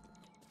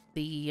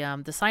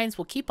science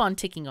will keep on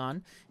ticking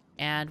on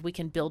and we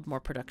can build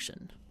more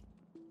production.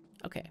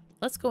 Okay,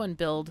 let's go and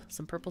build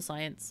some purple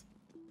science.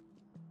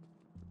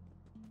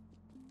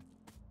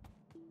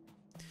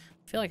 I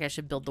feel like I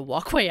should build the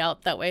walkway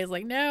out that way. It's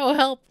like, no,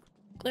 help,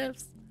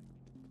 cliffs.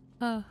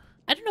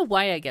 I don't know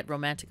why I get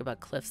romantic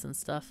about cliffs and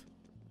stuff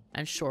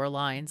and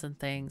shorelines and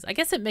things. I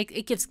guess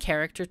it gives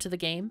character to the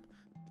game,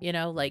 you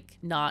know, like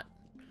not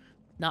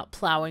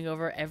plowing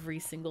over every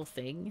single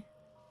thing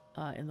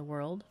in the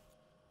world.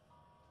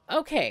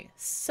 Okay,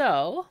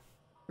 so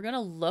we're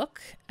gonna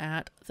look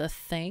at the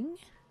thing.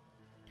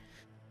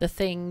 The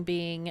thing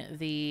being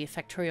the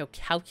Factorio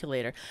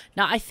calculator.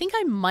 Now, I think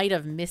I might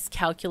have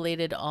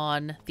miscalculated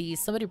on these.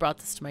 Somebody brought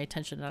this to my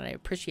attention, and I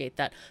appreciate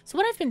that. So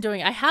what I've been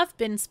doing, I have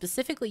been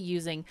specifically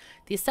using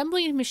the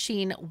assembly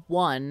machine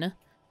 1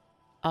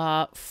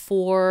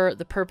 for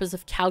the purpose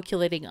of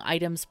calculating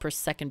items per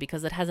second,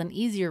 because it has an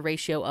easier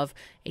ratio of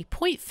a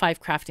 0.5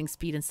 crafting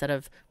speed instead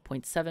of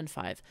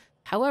 0.75.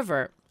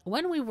 However,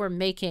 when we were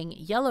making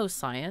yellow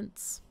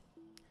science,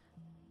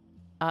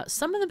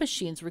 some of the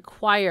machines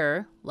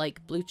require,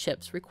 like blue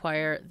chips,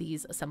 require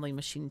these assembly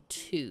machine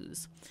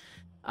 2s.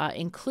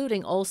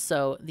 Including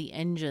also the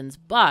engines,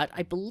 but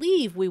I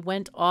believe we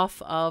went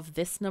off of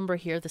this number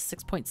here, the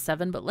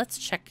 6.7, but let's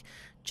check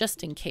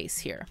just in case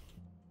here.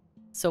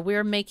 So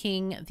we're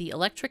making the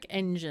electric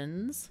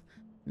engines,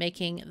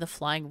 making the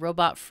flying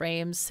robot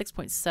frames,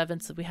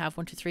 6.7, so we have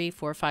 1, 2, 3,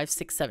 4, 5,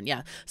 6, 7,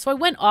 yeah. So I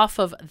went off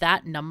of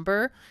that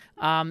number,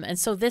 and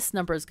so this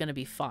number is going to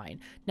be fine.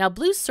 Now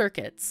blue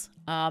circuits,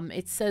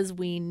 it says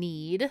we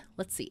need,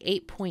 let's see,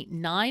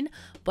 8.9,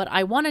 but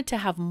I wanted to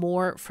have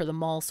more for the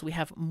mall, so we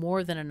have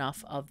more than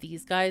enough of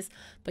these guys.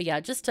 But yeah,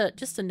 just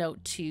a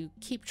note to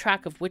keep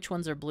track of which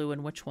ones are blue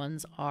and which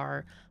ones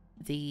are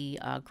the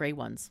gray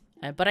ones.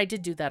 But I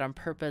did do that on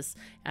purpose,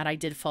 and I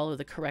did follow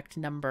the correct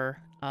number.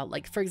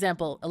 Like, for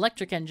example,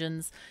 electric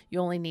engines, you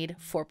only need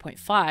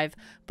 4.5,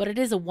 but it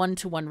is a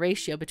 1-to-1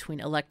 ratio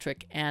between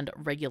electric and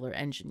regular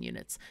engine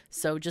units.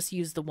 So just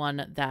use the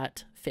one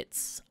that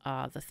fits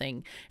the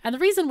thing. And the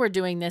reason we're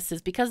doing this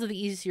is because of the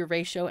easier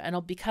ratio, and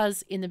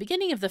because in the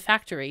beginning of the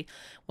factory,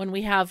 when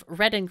we have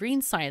red and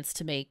green science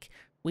to make,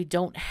 we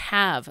don't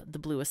have the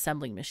blue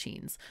assembling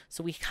machines,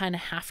 so we kind of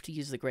have to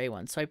use the gray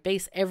ones. So I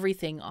base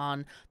everything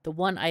on the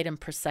 1 item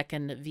per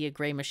second via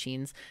gray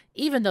machines,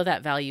 even though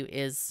that value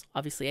is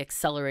obviously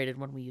accelerated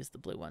when we use the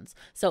blue ones.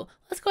 So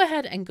let's go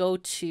ahead and go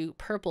to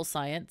purple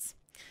science.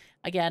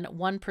 Again,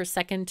 1 per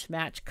second to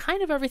match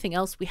kind of everything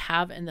else we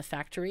have in the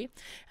factory.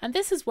 And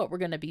this is what we're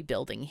going to be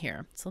building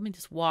here. So let me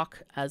just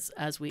walk as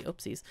we,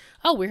 oopsies.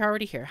 Oh, we're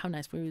already here. How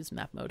nice. We use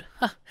map mode.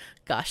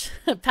 Gosh,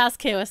 past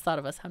KOS thought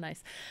of us. How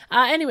nice.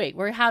 Anyway,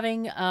 we're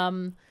having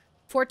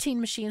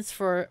 14 machines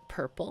for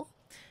purple.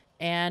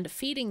 And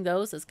feeding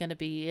those is going to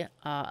be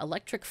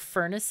electric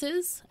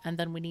furnaces. And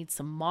then we need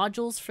some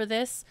modules for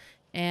this.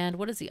 And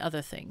what is the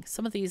other thing?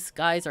 Some of these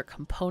guys are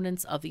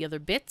components of the other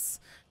bits.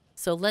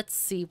 So let's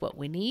see what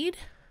we need.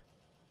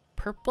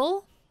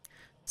 Purple.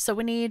 So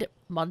we need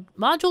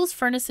modules,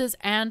 furnaces,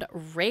 and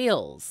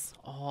rails.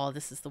 Oh,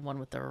 this is the one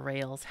with the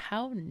rails.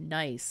 How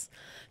nice.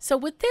 So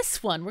with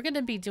this one, we're going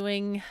to be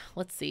doing,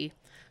 let's see,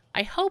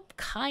 I hope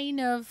kind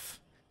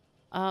of,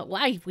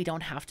 we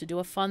don't have to do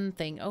a fun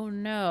thing. Oh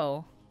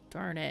no,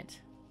 darn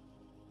it.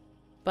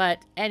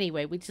 But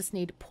anyway, we just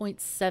need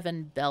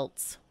 0.7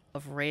 belts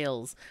of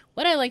rails.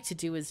 What I like to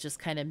do is just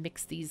kind of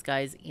mix these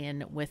guys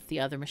in with the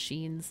other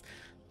machines.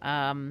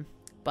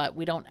 But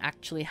we don't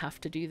actually have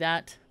to do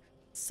that.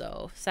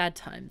 So sad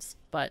times,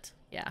 but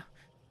yeah,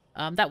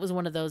 that was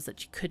one of those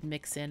that you could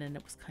mix in and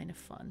it was kind of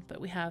fun.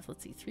 But we have,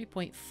 let's see,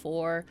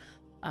 3.4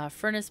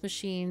 furnace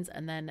machines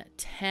and then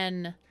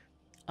 10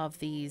 of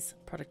these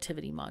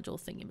productivity module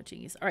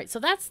thingy-majiggies. All right, so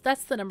that's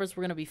the numbers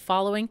we're going to be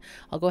following.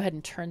 I'll go ahead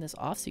and turn this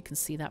off so you can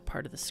see that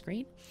part of the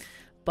screen.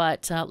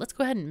 But let's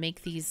go ahead and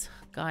make these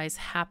guys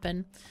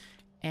happen.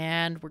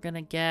 And we're going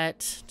to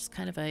get just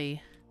kind of a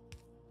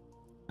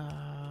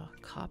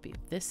copy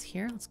of this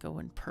here. Let's go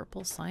in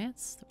purple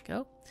science. There we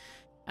go.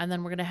 And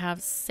then we're going to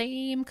have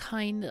same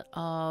kind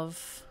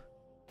of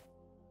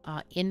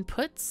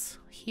inputs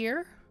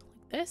here,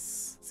 like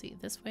this. Let's see,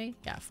 this way.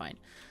 Yeah, fine.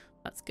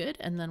 That's good.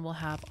 And then we'll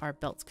have our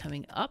belts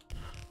coming up.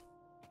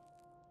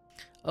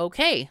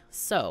 Okay,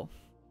 so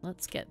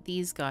let's get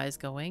these guys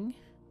going.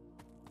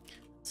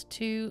 That's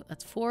 2,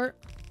 that's 4,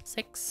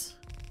 6,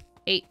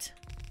 8,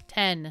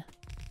 10,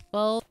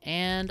 12,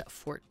 and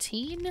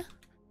 14.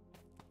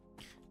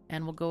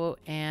 And we'll go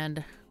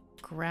and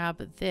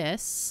grab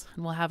this,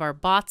 and we'll have our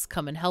bots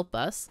come and help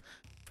us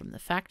from the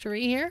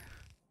factory here.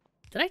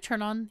 Did I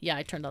turn on? Yeah,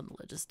 I turned on the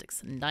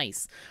logistics.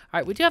 Nice. All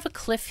right, we do have a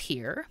cliff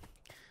here,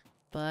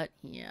 but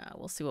yeah,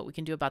 we'll see what we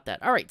can do about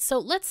that. All right, so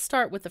let's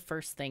start with the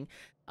first thing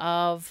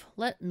of,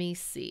 let me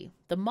see.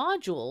 The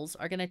modules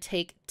are going to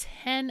take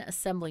 10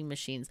 assembling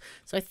machines.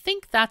 So I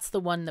think that's the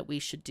one that we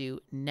should do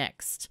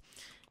next.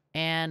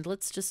 And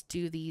let's just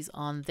do these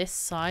on this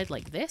side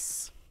like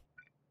this.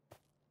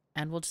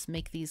 And we'll just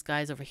make these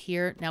guys over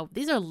here. Now,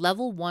 these are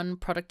level 1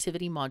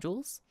 productivity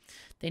modules.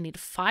 They need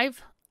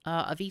 5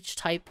 of each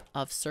type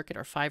of circuit,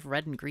 or 5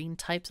 red and green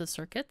types of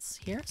circuits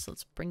here. So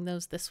let's bring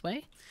those this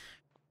way.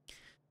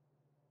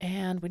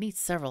 And we need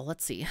several.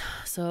 Let's see.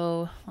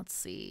 So let's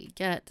see.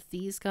 Get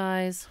these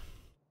guys.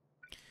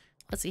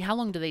 Let's see. How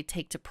long do they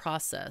take to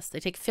process? They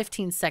take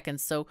 15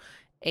 seconds. So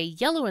a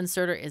yellow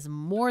inserter is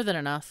more than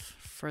enough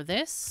for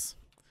this.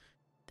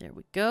 There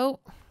we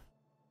go.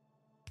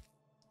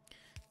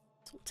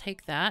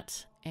 Take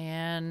that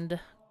and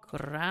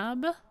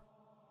grab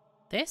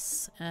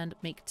this and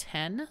make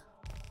 10.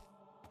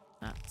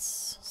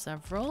 That's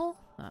several.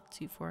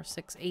 2, 4,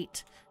 6,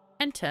 8,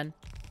 and 10.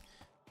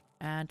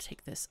 And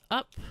take this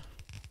up.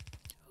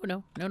 Oh,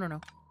 no. No, no,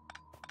 no.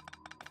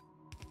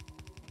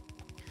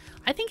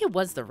 I think it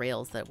was the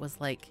rails that was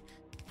like,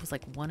 it was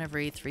like 1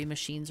 every 3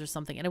 machines or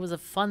something. And it was a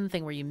fun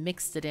thing where you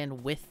mixed it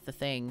in with the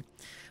thing.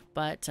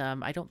 But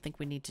I don't think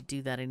we need to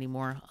do that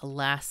anymore.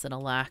 Alas and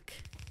alack.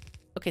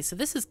 Okay, so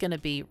this is going to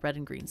be red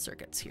and green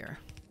circuits here.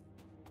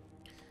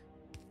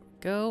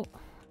 Go.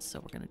 So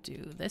we're going to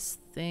do this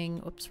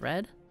thing. Oops,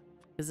 red.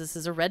 Because this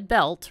is a red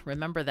belt.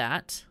 Remember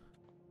that.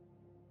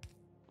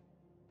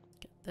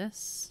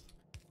 this.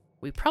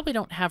 We probably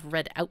don't have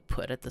red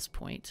output at this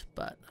point,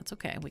 but that's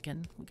okay. We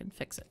can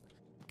fix it.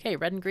 Okay,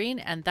 red and green,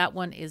 and that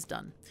one is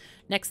done.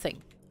 Next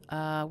thing,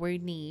 we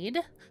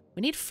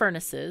need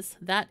furnaces.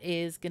 That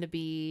is going to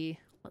be,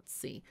 let's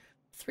see,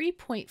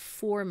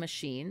 3.4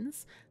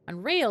 machines,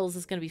 and rails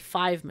is going to be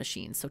 5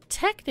 machines. So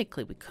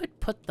technically, we could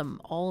put them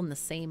all in the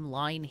same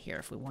line here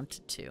if we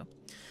wanted to.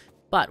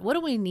 But what do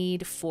we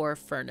need for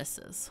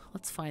furnaces?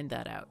 Let's find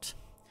that out.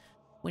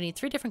 We need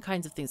 3 different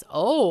kinds of things.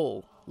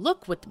 Oh,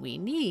 look what we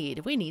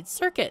need. We need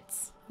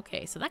circuits.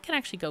 Okay, so that can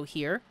actually go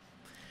here.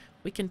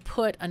 We can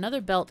put another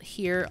belt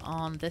here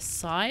on this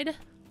side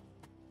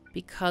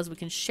because we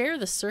can share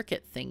the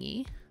circuit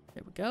thingy.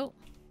 There we go.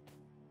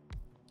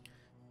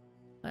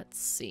 Let's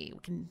see. We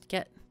can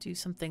do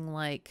something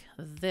like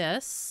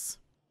this.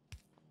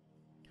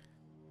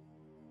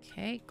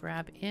 Okay,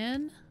 grab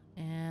in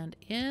and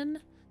in.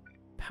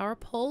 Power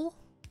pole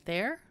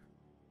there.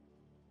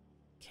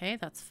 Okay,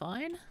 that's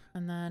fine.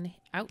 And then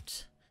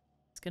out.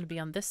 It's going to be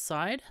on this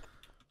side.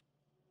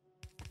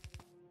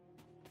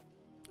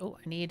 Oh,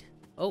 I need...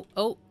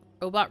 Oh,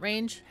 robot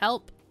range,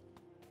 help.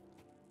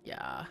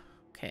 Yeah.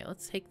 Okay,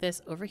 let's take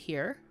this over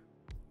here.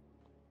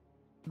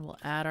 And we'll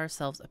add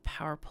ourselves a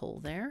power pole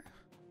there.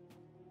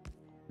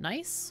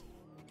 Nice.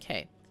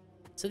 Okay.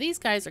 So these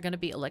guys are going to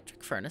be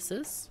electric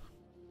furnaces.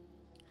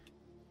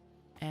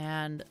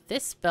 And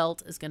this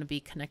belt is going to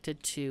be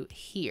connected to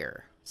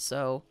here.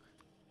 So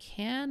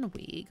can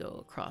we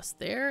go across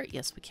there?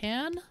 Yes, we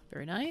can.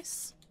 Very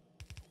nice.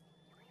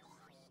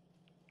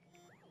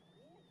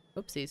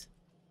 Oopsies.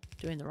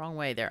 Doing the wrong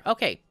way there.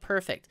 Okay,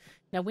 perfect.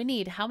 Now we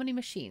need how many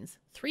machines?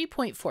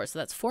 3.4. So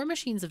that's 4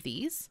 machines of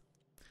these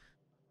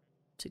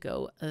to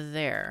go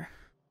there.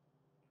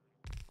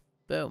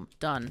 Boom.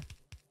 Done.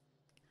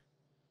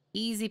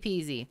 Easy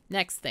peasy.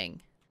 Next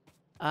thing.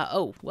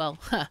 Oh, well,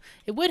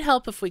 it would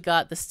help if we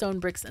got the stone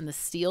bricks and the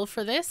steel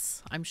for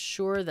this. I'm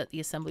sure that the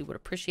assembly would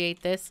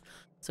appreciate this.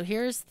 So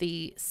here's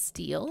the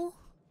steel.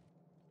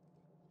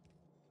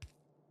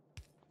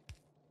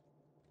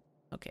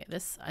 Okay,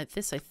 this I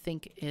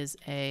think is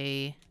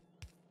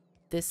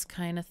this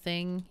kind of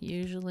thing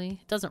usually.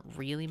 It doesn't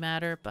really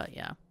matter, but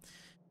yeah.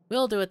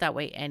 We'll do it that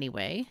way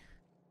anyway.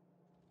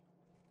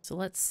 So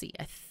let's see.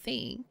 I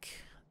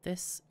think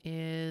this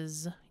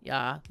is,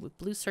 yeah,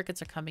 blue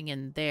circuits are coming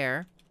in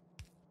there.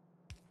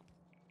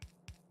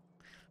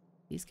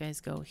 These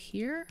guys go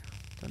here.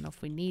 Don't know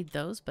if we need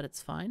those, but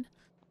it's fine.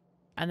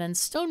 And then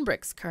stone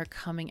bricks are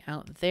coming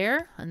out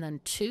there. And then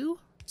 2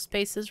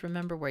 spaces.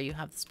 Remember where you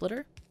have the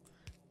splitter.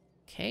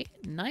 Okay,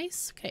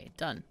 nice. Okay,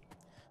 done.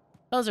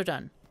 Those are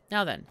done.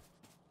 Now then,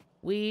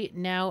 we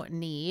now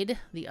need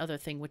the other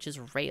thing, which is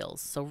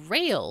rails. So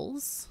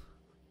rails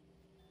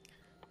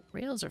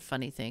are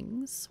funny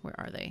things. Where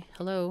are they?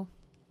 Hello.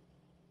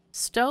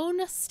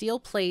 Stone, steel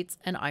plates,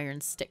 and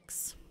iron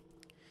sticks.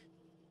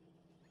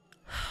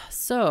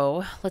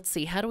 So let's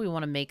see. How do we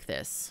want to make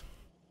this?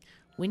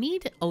 We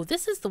need, oh,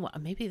 this is the one.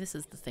 Maybe this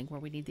is the thing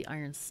where we need the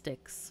iron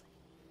sticks.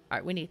 All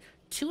right, we need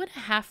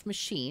 2.5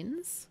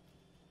 machines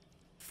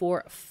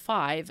for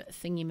 5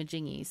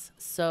 thingy-majingies.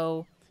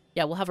 So,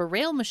 yeah, we'll have a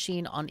rail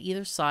machine on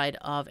either side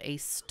of a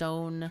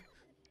stone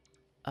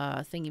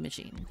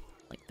thingy-machine,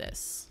 like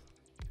this.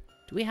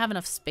 Do we have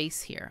enough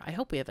space here? I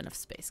hope we have enough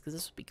space, because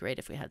this would be great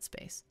if we had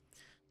space.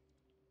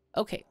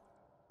 Okay.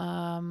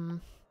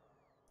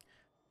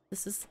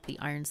 This is the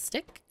iron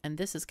stick, and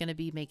this is going to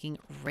be making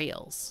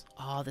rails.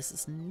 Oh, this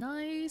is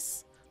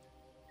nice.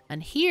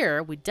 And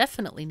here, we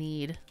definitely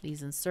need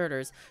these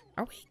inserters.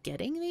 Are we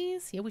getting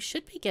these? Yeah, we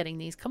should be getting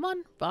these. Come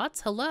on,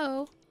 bots.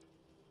 Hello.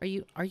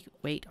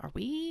 Wait, are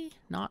we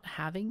not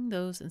having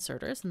those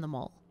inserters in the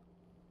mall?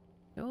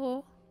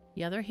 Oh,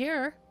 yeah, they're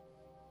here.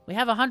 We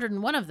have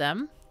 101 of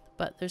them,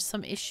 but there's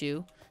some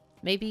issue.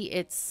 Maybe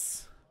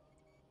it's...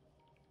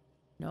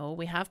 No,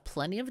 we have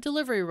plenty of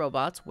delivery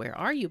robots. Where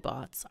are you,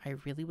 bots? I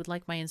really would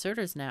like my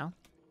inserters now.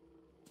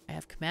 I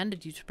have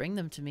commanded you to bring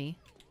them to me.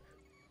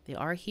 They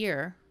are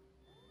here.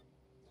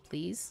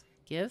 Please,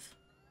 give.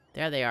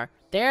 There they are.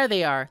 There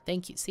they are.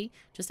 Thank you. See?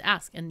 Just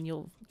ask and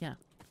you'll, yeah.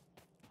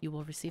 You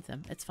will receive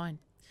them. It's fine.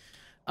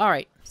 All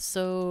right.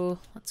 So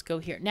let's go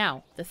here.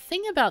 Now, the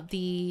thing about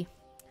these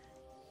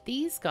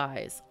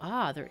guys.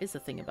 Ah, there is a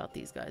thing about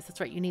these guys. That's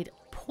right. You need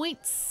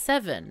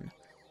 0.7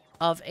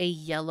 of a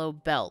yellow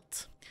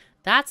belt.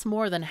 That's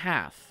more than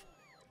half.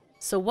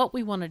 So what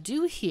we want to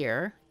do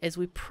here is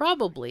we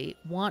probably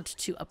want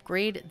to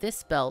upgrade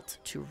this belt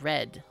to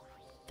red.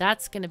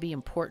 That's going to be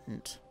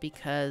important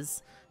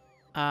because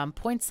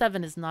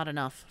 0.7 is not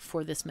enough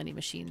for this many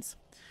machines.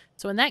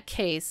 So in that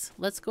case,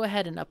 let's go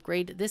ahead and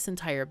upgrade this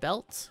entire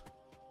belt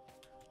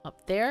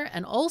up there.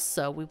 And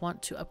also we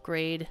want to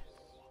upgrade,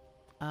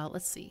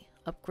 let's see,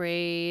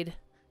 upgrade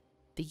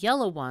the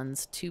yellow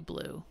ones to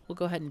blue. We'll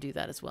go ahead and do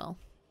that as well.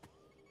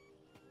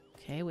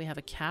 Okay, we have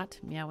a cat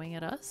meowing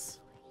at us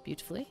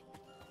beautifully.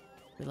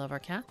 We love our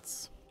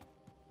cats.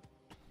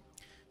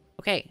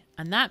 Okay,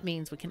 and that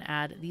means we can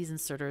add these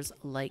inserters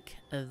like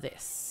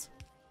this.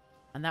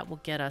 And that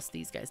will get us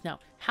these guys. Now,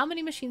 how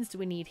many machines do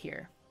we need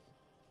here?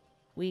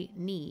 we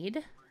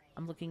need,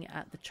 I'm looking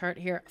at the chart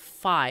here,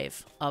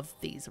 5 of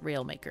these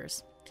rail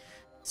makers.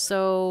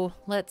 So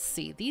let's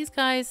see. These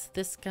guys,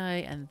 this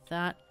guy, and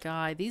that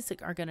guy, these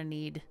are going to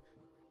need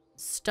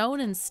stone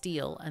and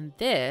steel. And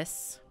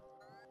this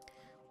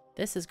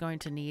is going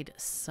to need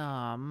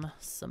some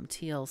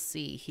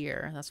TLC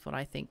here. That's what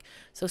I think.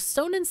 So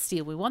stone and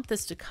steel, we want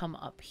this to come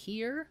up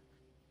here.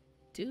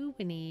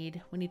 We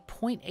need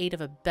 0.8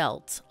 of a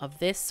belt of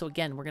this. So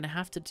again, we're going to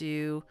have to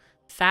do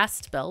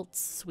fast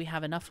belts. We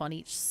have enough on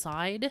each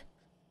side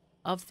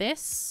of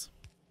this.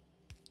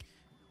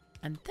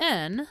 And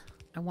then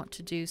I want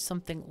to do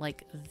something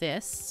like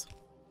this,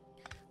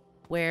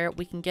 where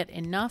we can get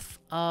enough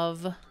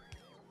of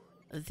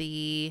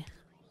the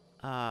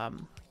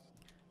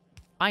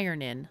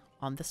iron in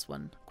on this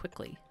one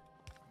quickly.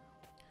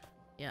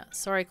 Yeah,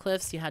 sorry,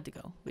 Cliffs, you had to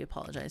go. We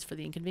apologize for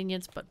the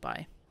inconvenience, but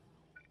bye.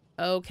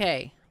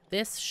 Okay,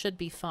 this should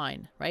be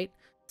fine, right?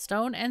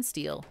 Stone and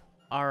steel.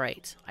 All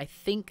right, I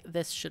think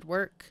this should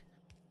work.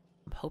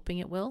 I'm hoping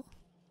it will.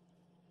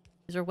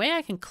 Is there a way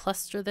I can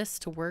cluster this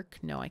to work?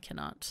 No, I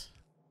cannot.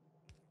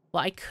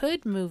 Well, I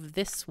could move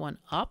this one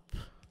up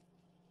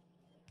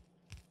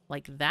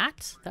like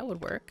that. That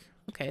would work.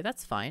 Okay,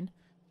 that's fine.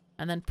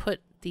 And then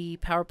put the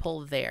power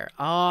pole there.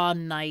 Oh,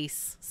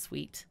 nice.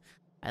 Sweet.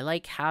 I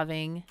like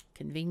having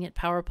convenient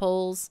power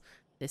poles.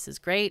 This is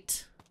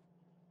great.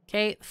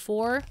 Okay,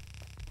 4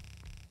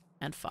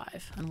 and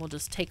 5. And we'll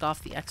just take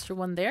off the extra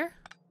one there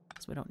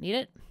because we don't need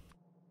it.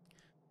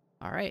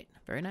 All right,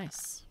 very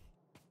nice.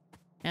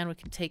 And we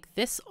can take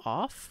this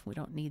off. We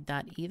don't need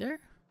that either.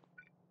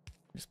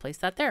 Just place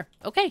that there.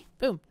 Okay,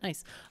 boom,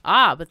 nice.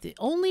 Ah, but the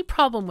only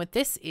problem with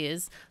this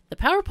is the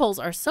power poles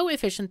are so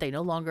efficient they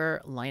no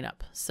longer line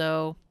up.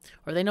 So,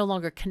 or they no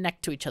longer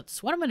connect to each other.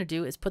 So what I'm going to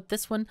do is put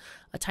this one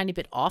a tiny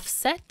bit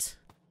offset,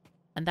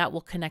 and that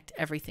will connect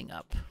everything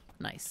up.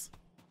 Nice.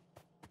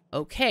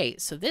 Okay,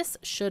 so this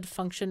should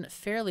function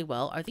fairly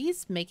well. Are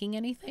these making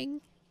anything?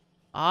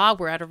 Ah,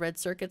 we're out of red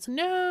circuits.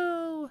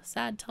 No,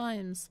 sad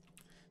times.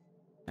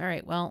 All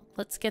right, well,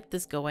 let's get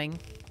this going.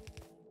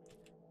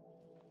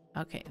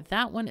 Okay,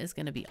 that one is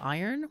going to be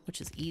iron, which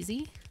is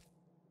easy.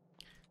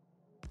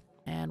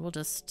 And we'll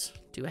just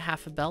do a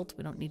half a belt.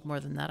 We don't need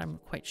more than that, I'm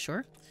quite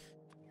sure.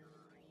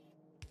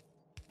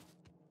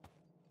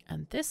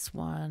 And this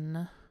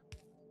one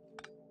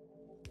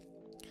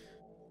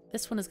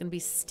is going to be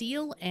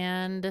steel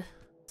and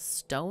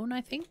stone,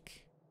 I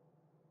think.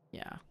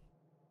 Yeah.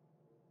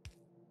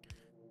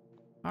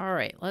 All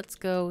right, let's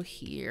go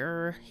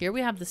here. Here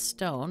we have the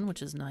stone,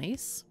 which is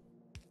nice.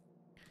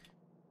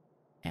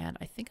 And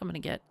I think I'm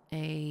going to get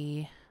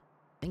a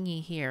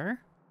thingy here.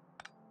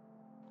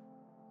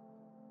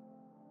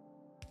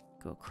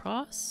 Go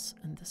across,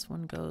 and this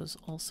one goes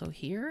also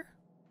here.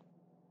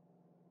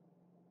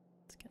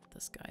 Let's get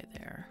this guy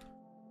there.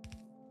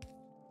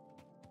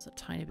 It's a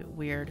tiny bit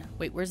weird.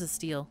 Wait, where's the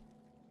steel?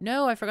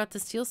 No, I forgot the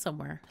steel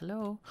somewhere.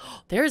 Hello?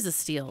 There's a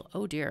steel.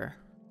 Oh dear.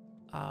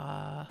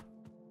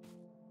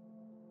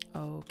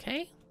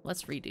 Okay,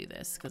 let's redo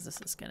this because this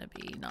is going to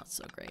be not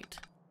so great.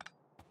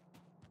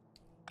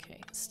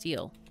 Okay,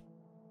 steel.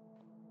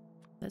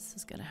 This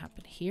is going to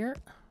happen here.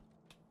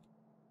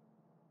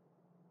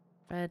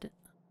 Red.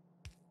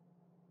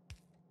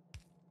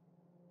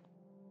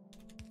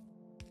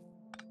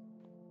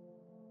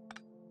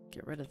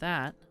 Get rid of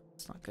that.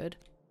 It's not good.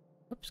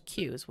 Oops,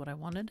 Q is what I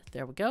wanted.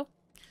 There we go.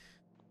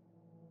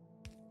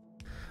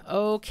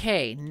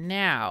 Okay,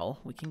 now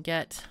we can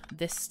get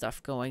this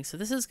stuff going. So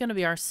this is going to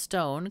be our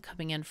stone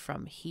coming in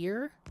from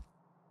here.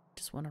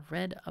 Just want a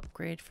red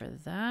upgrade for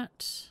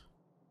that.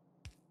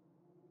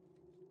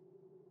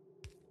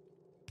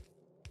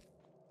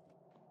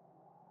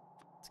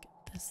 Let's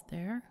get this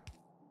there.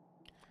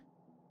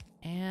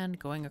 And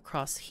going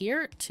across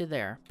here to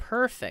there.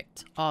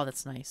 Perfect. Oh,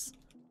 that's nice.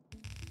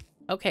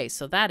 Okay,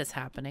 so that is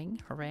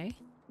happening. Hooray.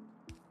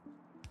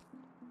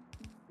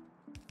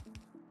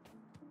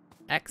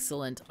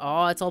 Excellent.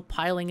 Oh, it's all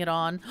piling it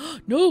on.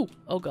 No!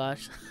 Oh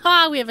gosh.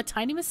 Ha! We have a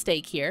tiny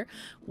mistake here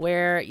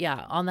where,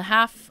 yeah, on the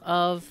half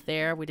of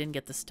there, we didn't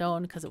get the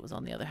stone because it was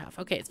on the other half.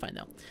 Okay, it's fine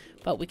though.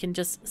 But we can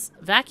just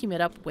vacuum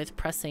it up with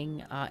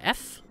pressing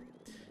F.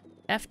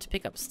 F to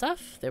pick up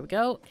stuff. There we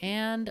go.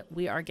 And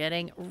we are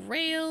getting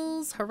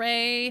rails.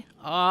 Hooray.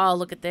 Oh,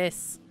 look at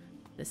this.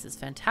 This is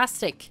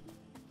fantastic.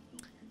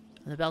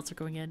 And the belts are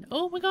going in.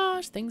 Oh my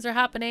gosh, things are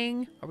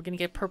happening. Are we going to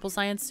get purple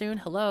science soon?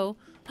 Hello.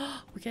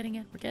 We're getting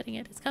it. We're getting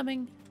it. It's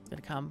coming. It's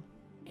going to come.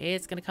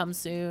 It's going to come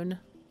soon.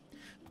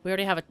 We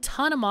already have a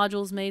ton of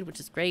modules made,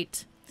 which is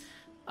great.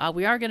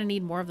 We are going to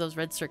need more of those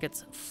red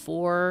circuits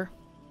for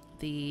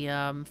the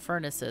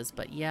furnaces.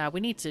 But yeah, we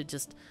need to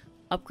just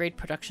upgrade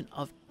production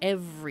of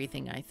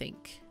everything, I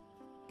think.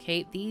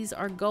 Okay, these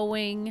are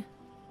going.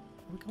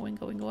 We're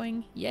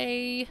going.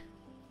 Yay.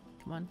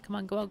 Come on, come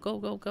on, go,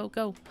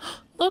 go.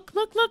 Look,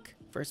 look, look.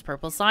 First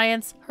purple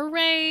science.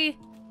 Hooray.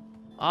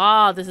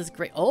 Ah, this is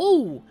great.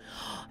 Oh,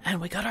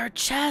 and we got our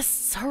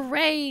chests.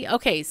 Hooray.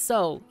 Okay,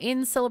 so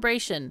in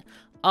celebration,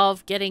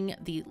 of getting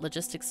the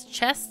logistics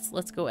chests.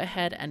 Let's go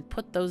ahead and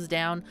put those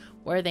down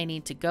where they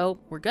need to go.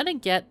 We're going to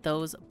get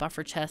those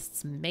buffer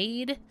chests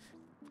made,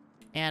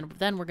 and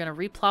then we're going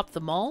to replop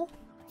them all.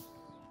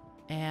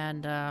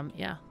 And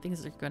yeah,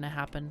 things are going to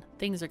happen.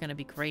 Things are going to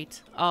be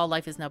great. Oh,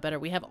 life is now better.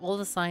 We have all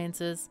the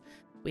sciences.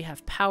 We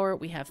have power.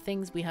 We have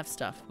things. We have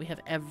stuff. We have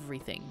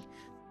everything.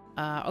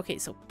 Okay,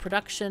 so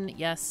production,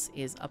 yes,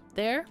 is up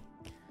there.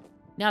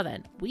 Now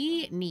then,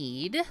 we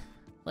need...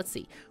 Let's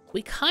see.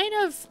 We kind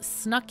of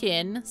snuck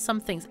in some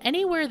things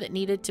anywhere that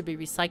needed to be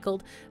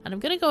recycled. And I'm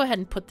going to go ahead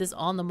and put this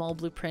on the mall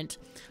blueprint.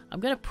 I'm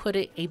going to put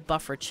it a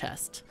buffer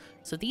chest.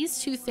 So these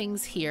two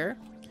things here.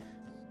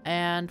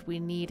 And we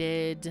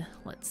needed,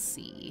 let's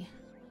see,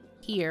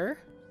 here.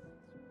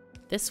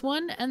 This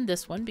one and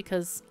this one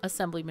because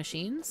assembly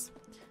machines.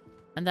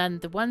 And then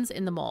the ones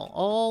in the mall.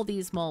 All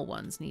these mall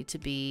ones need to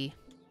be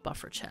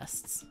buffer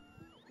chests.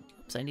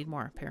 Oops, I need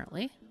more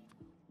apparently.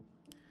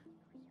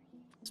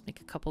 Let's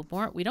make a couple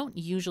more. We don't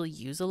usually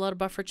use a lot of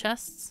buffer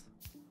chests.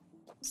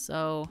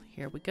 So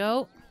here we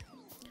go.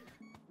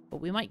 But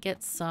we might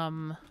get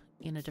some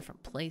in a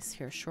different place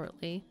here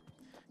shortly.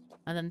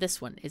 And then this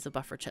one is a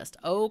buffer chest.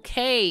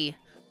 Okay.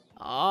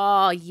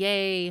 Oh,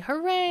 yay.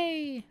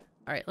 Hooray.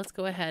 All right, let's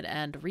go ahead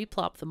and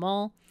replop them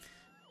all.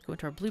 Go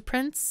into our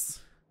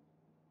blueprints.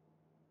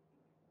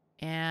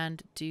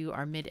 And do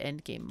our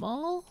mid-end game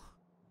mall.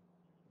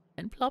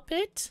 And plop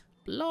it.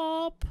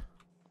 Plop.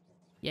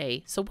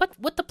 Yay. So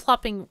what the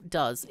plopping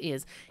does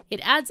is it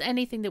adds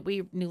anything that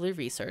we newly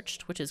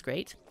researched, which is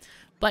great.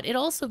 But it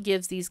also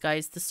gives these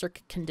guys the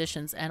circuit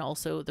conditions and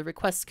also the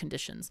request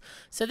conditions.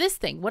 So this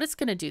thing, what it's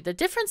going to do, the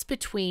difference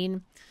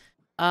between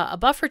a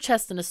buffer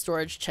chest and a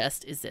storage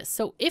chest is this.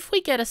 So if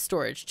we get a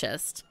storage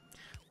chest,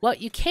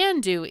 what you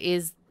can do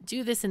is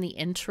do this in the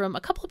interim.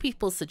 A couple of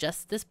people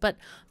suggest this, but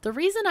the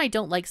reason I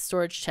don't like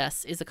storage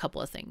chests is a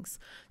couple of things.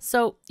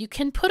 So you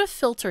can put a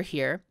filter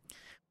here,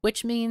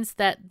 which means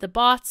that the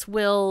bots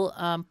will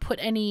put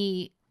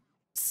any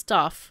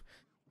stuff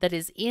that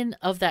is in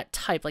of that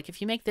type. Like if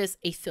you make this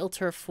a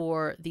filter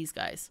for these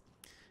guys,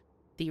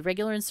 the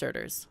regular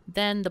inserters,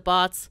 then the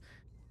bots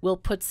will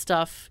put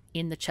stuff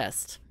in the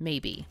chest,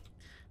 maybe.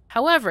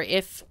 However,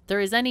 if there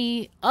is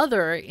any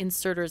other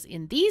inserters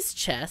in these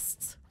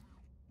chests,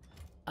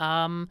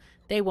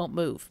 they won't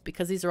move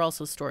because these are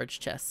also storage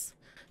chests.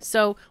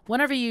 So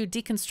whenever you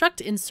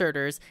deconstruct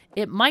inserters,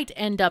 it might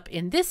end up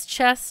in this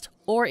chest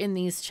or in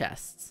these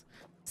chests.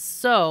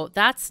 So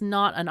that's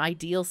not an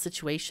ideal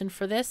situation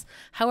for this.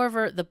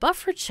 However, the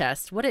buffer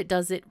chest, what it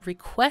does, it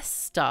requests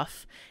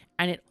stuff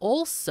and it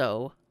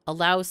also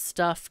allows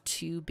stuff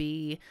to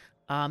be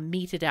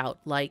meted out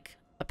like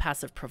a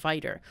passive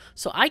provider.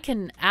 So I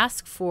can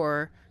ask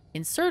for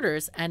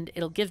inserters and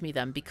it'll give me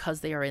them because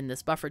they are in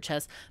this buffer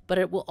chest, but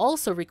it will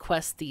also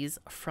request these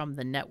from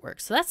the network.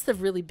 So that's the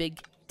really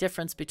big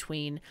difference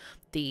between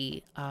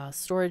the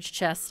storage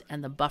chest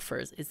and the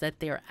buffers, is that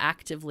they are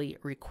actively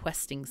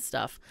requesting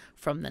stuff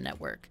from the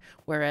network,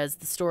 whereas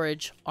the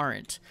storage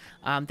aren't.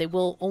 They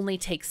will only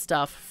take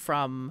stuff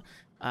from,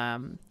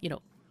 you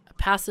know,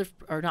 passive,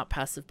 or not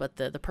passive, but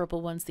the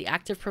purple ones, the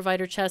active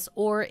provider chests,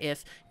 or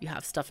if you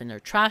have stuff in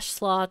their trash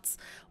slots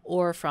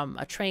or from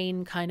a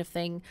train kind of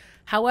thing.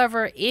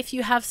 However, if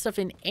you have stuff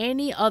in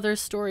any other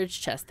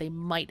storage chest, they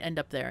might end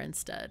up there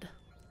instead.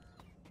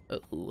 Ooh,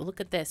 look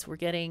at this. We're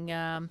getting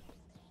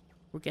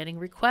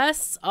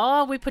requests.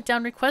 Oh, we put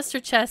down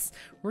requester chests.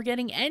 We're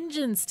getting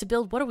engines to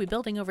build. What are we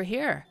building over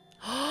here?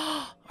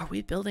 Are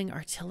we building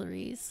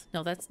artilleries?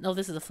 No, this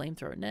is a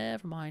flamethrower.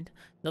 Never mind.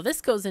 No,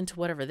 this goes into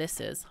whatever this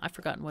is. I've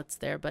forgotten what's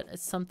there, but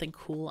it's something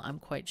cool, I'm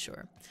quite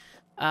sure.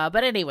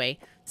 But anyway,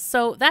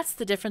 so that's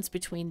the difference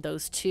between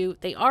those two.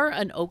 They are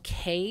an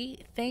okay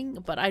thing,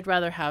 but I'd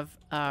rather have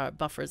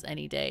buffers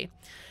any day.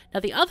 Now,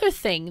 the other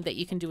thing that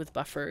you can do with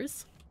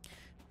buffers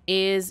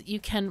is you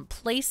can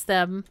place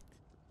them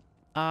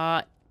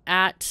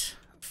at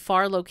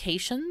far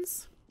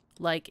locations.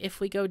 Like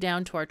if we go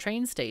down to our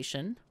train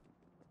station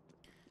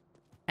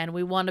and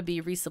we want to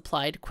be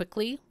resupplied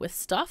quickly with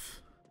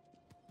stuff,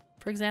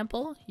 for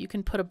example, you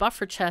can put a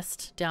buffer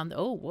chest down.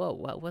 Oh, whoa,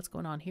 what's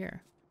going on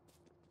here?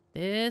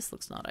 This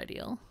looks not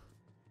ideal.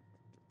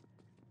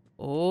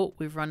 Oh,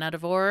 we've run out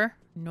of ore.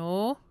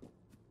 No.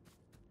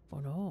 Oh,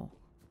 no.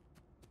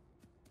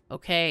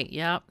 Okay,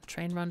 yeah,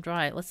 train run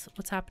dry.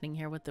 What's happening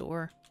here with the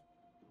ore?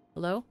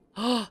 Hello?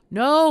 Oh,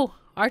 no!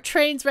 Our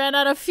trains ran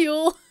out of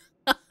fuel!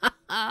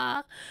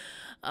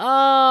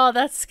 Oh,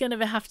 that's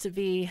gonna have to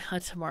be a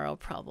tomorrow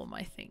problem,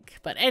 I think.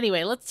 But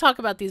anyway, let's talk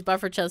about these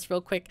buffer chests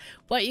real quick.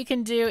 What you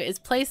can do is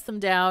place them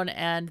down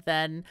and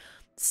then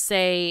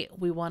say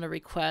we want to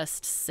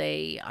request,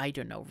 say, I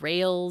don't know,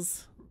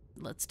 rails.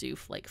 Let's do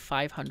like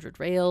 500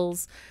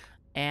 rails.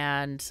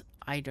 And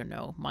I don't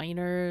know,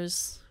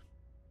 miners.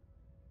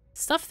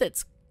 Stuff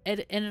that's,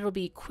 and it'll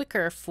be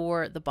quicker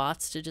for the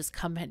bots to just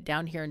come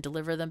down here and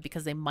deliver them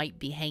because they might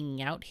be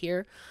hanging out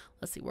here.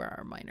 Let's see, where are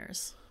our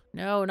miners?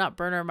 No, not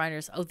burner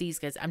miners. Oh, these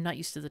guys. I'm not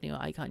used to the new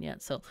icon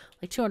yet. So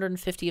like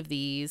 250 of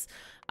these,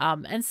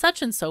 and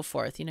such and so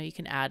forth. You know, you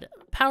can add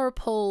power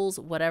poles,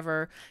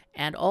 whatever,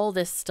 and all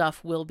this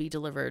stuff will be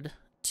delivered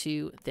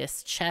to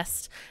this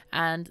chest.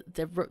 And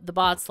the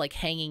bots like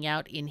hanging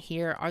out in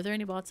here. Are there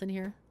any bots in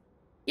here?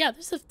 Yeah,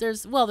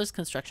 there's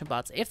construction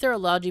bots. If there are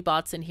Logi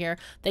bots in here,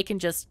 they can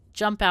just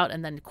jump out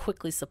and then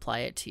quickly supply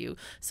it to you.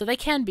 So they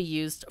can be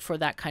used for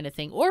that kind of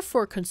thing, or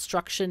for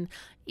construction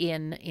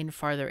in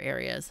farther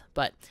areas.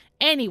 But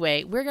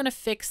anyway, we're going to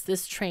fix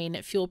this train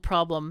fuel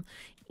problem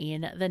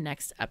in the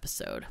next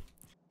episode.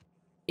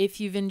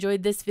 If you've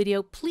enjoyed this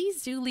video,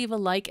 please do leave a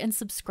like and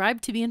subscribe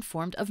to be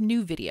informed of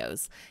new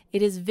videos.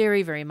 It is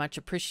very, very much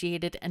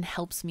appreciated and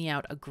helps me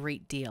out a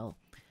great deal.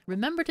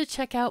 Remember to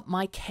check out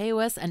my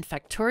KOS and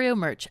Factorio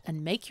merch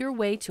and make your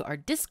way to our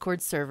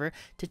Discord server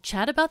to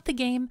chat about the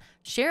game,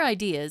 share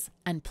ideas,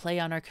 and play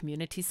on our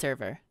community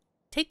server.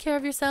 Take care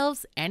of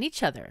yourselves and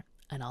each other,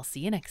 and I'll see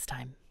you next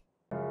time.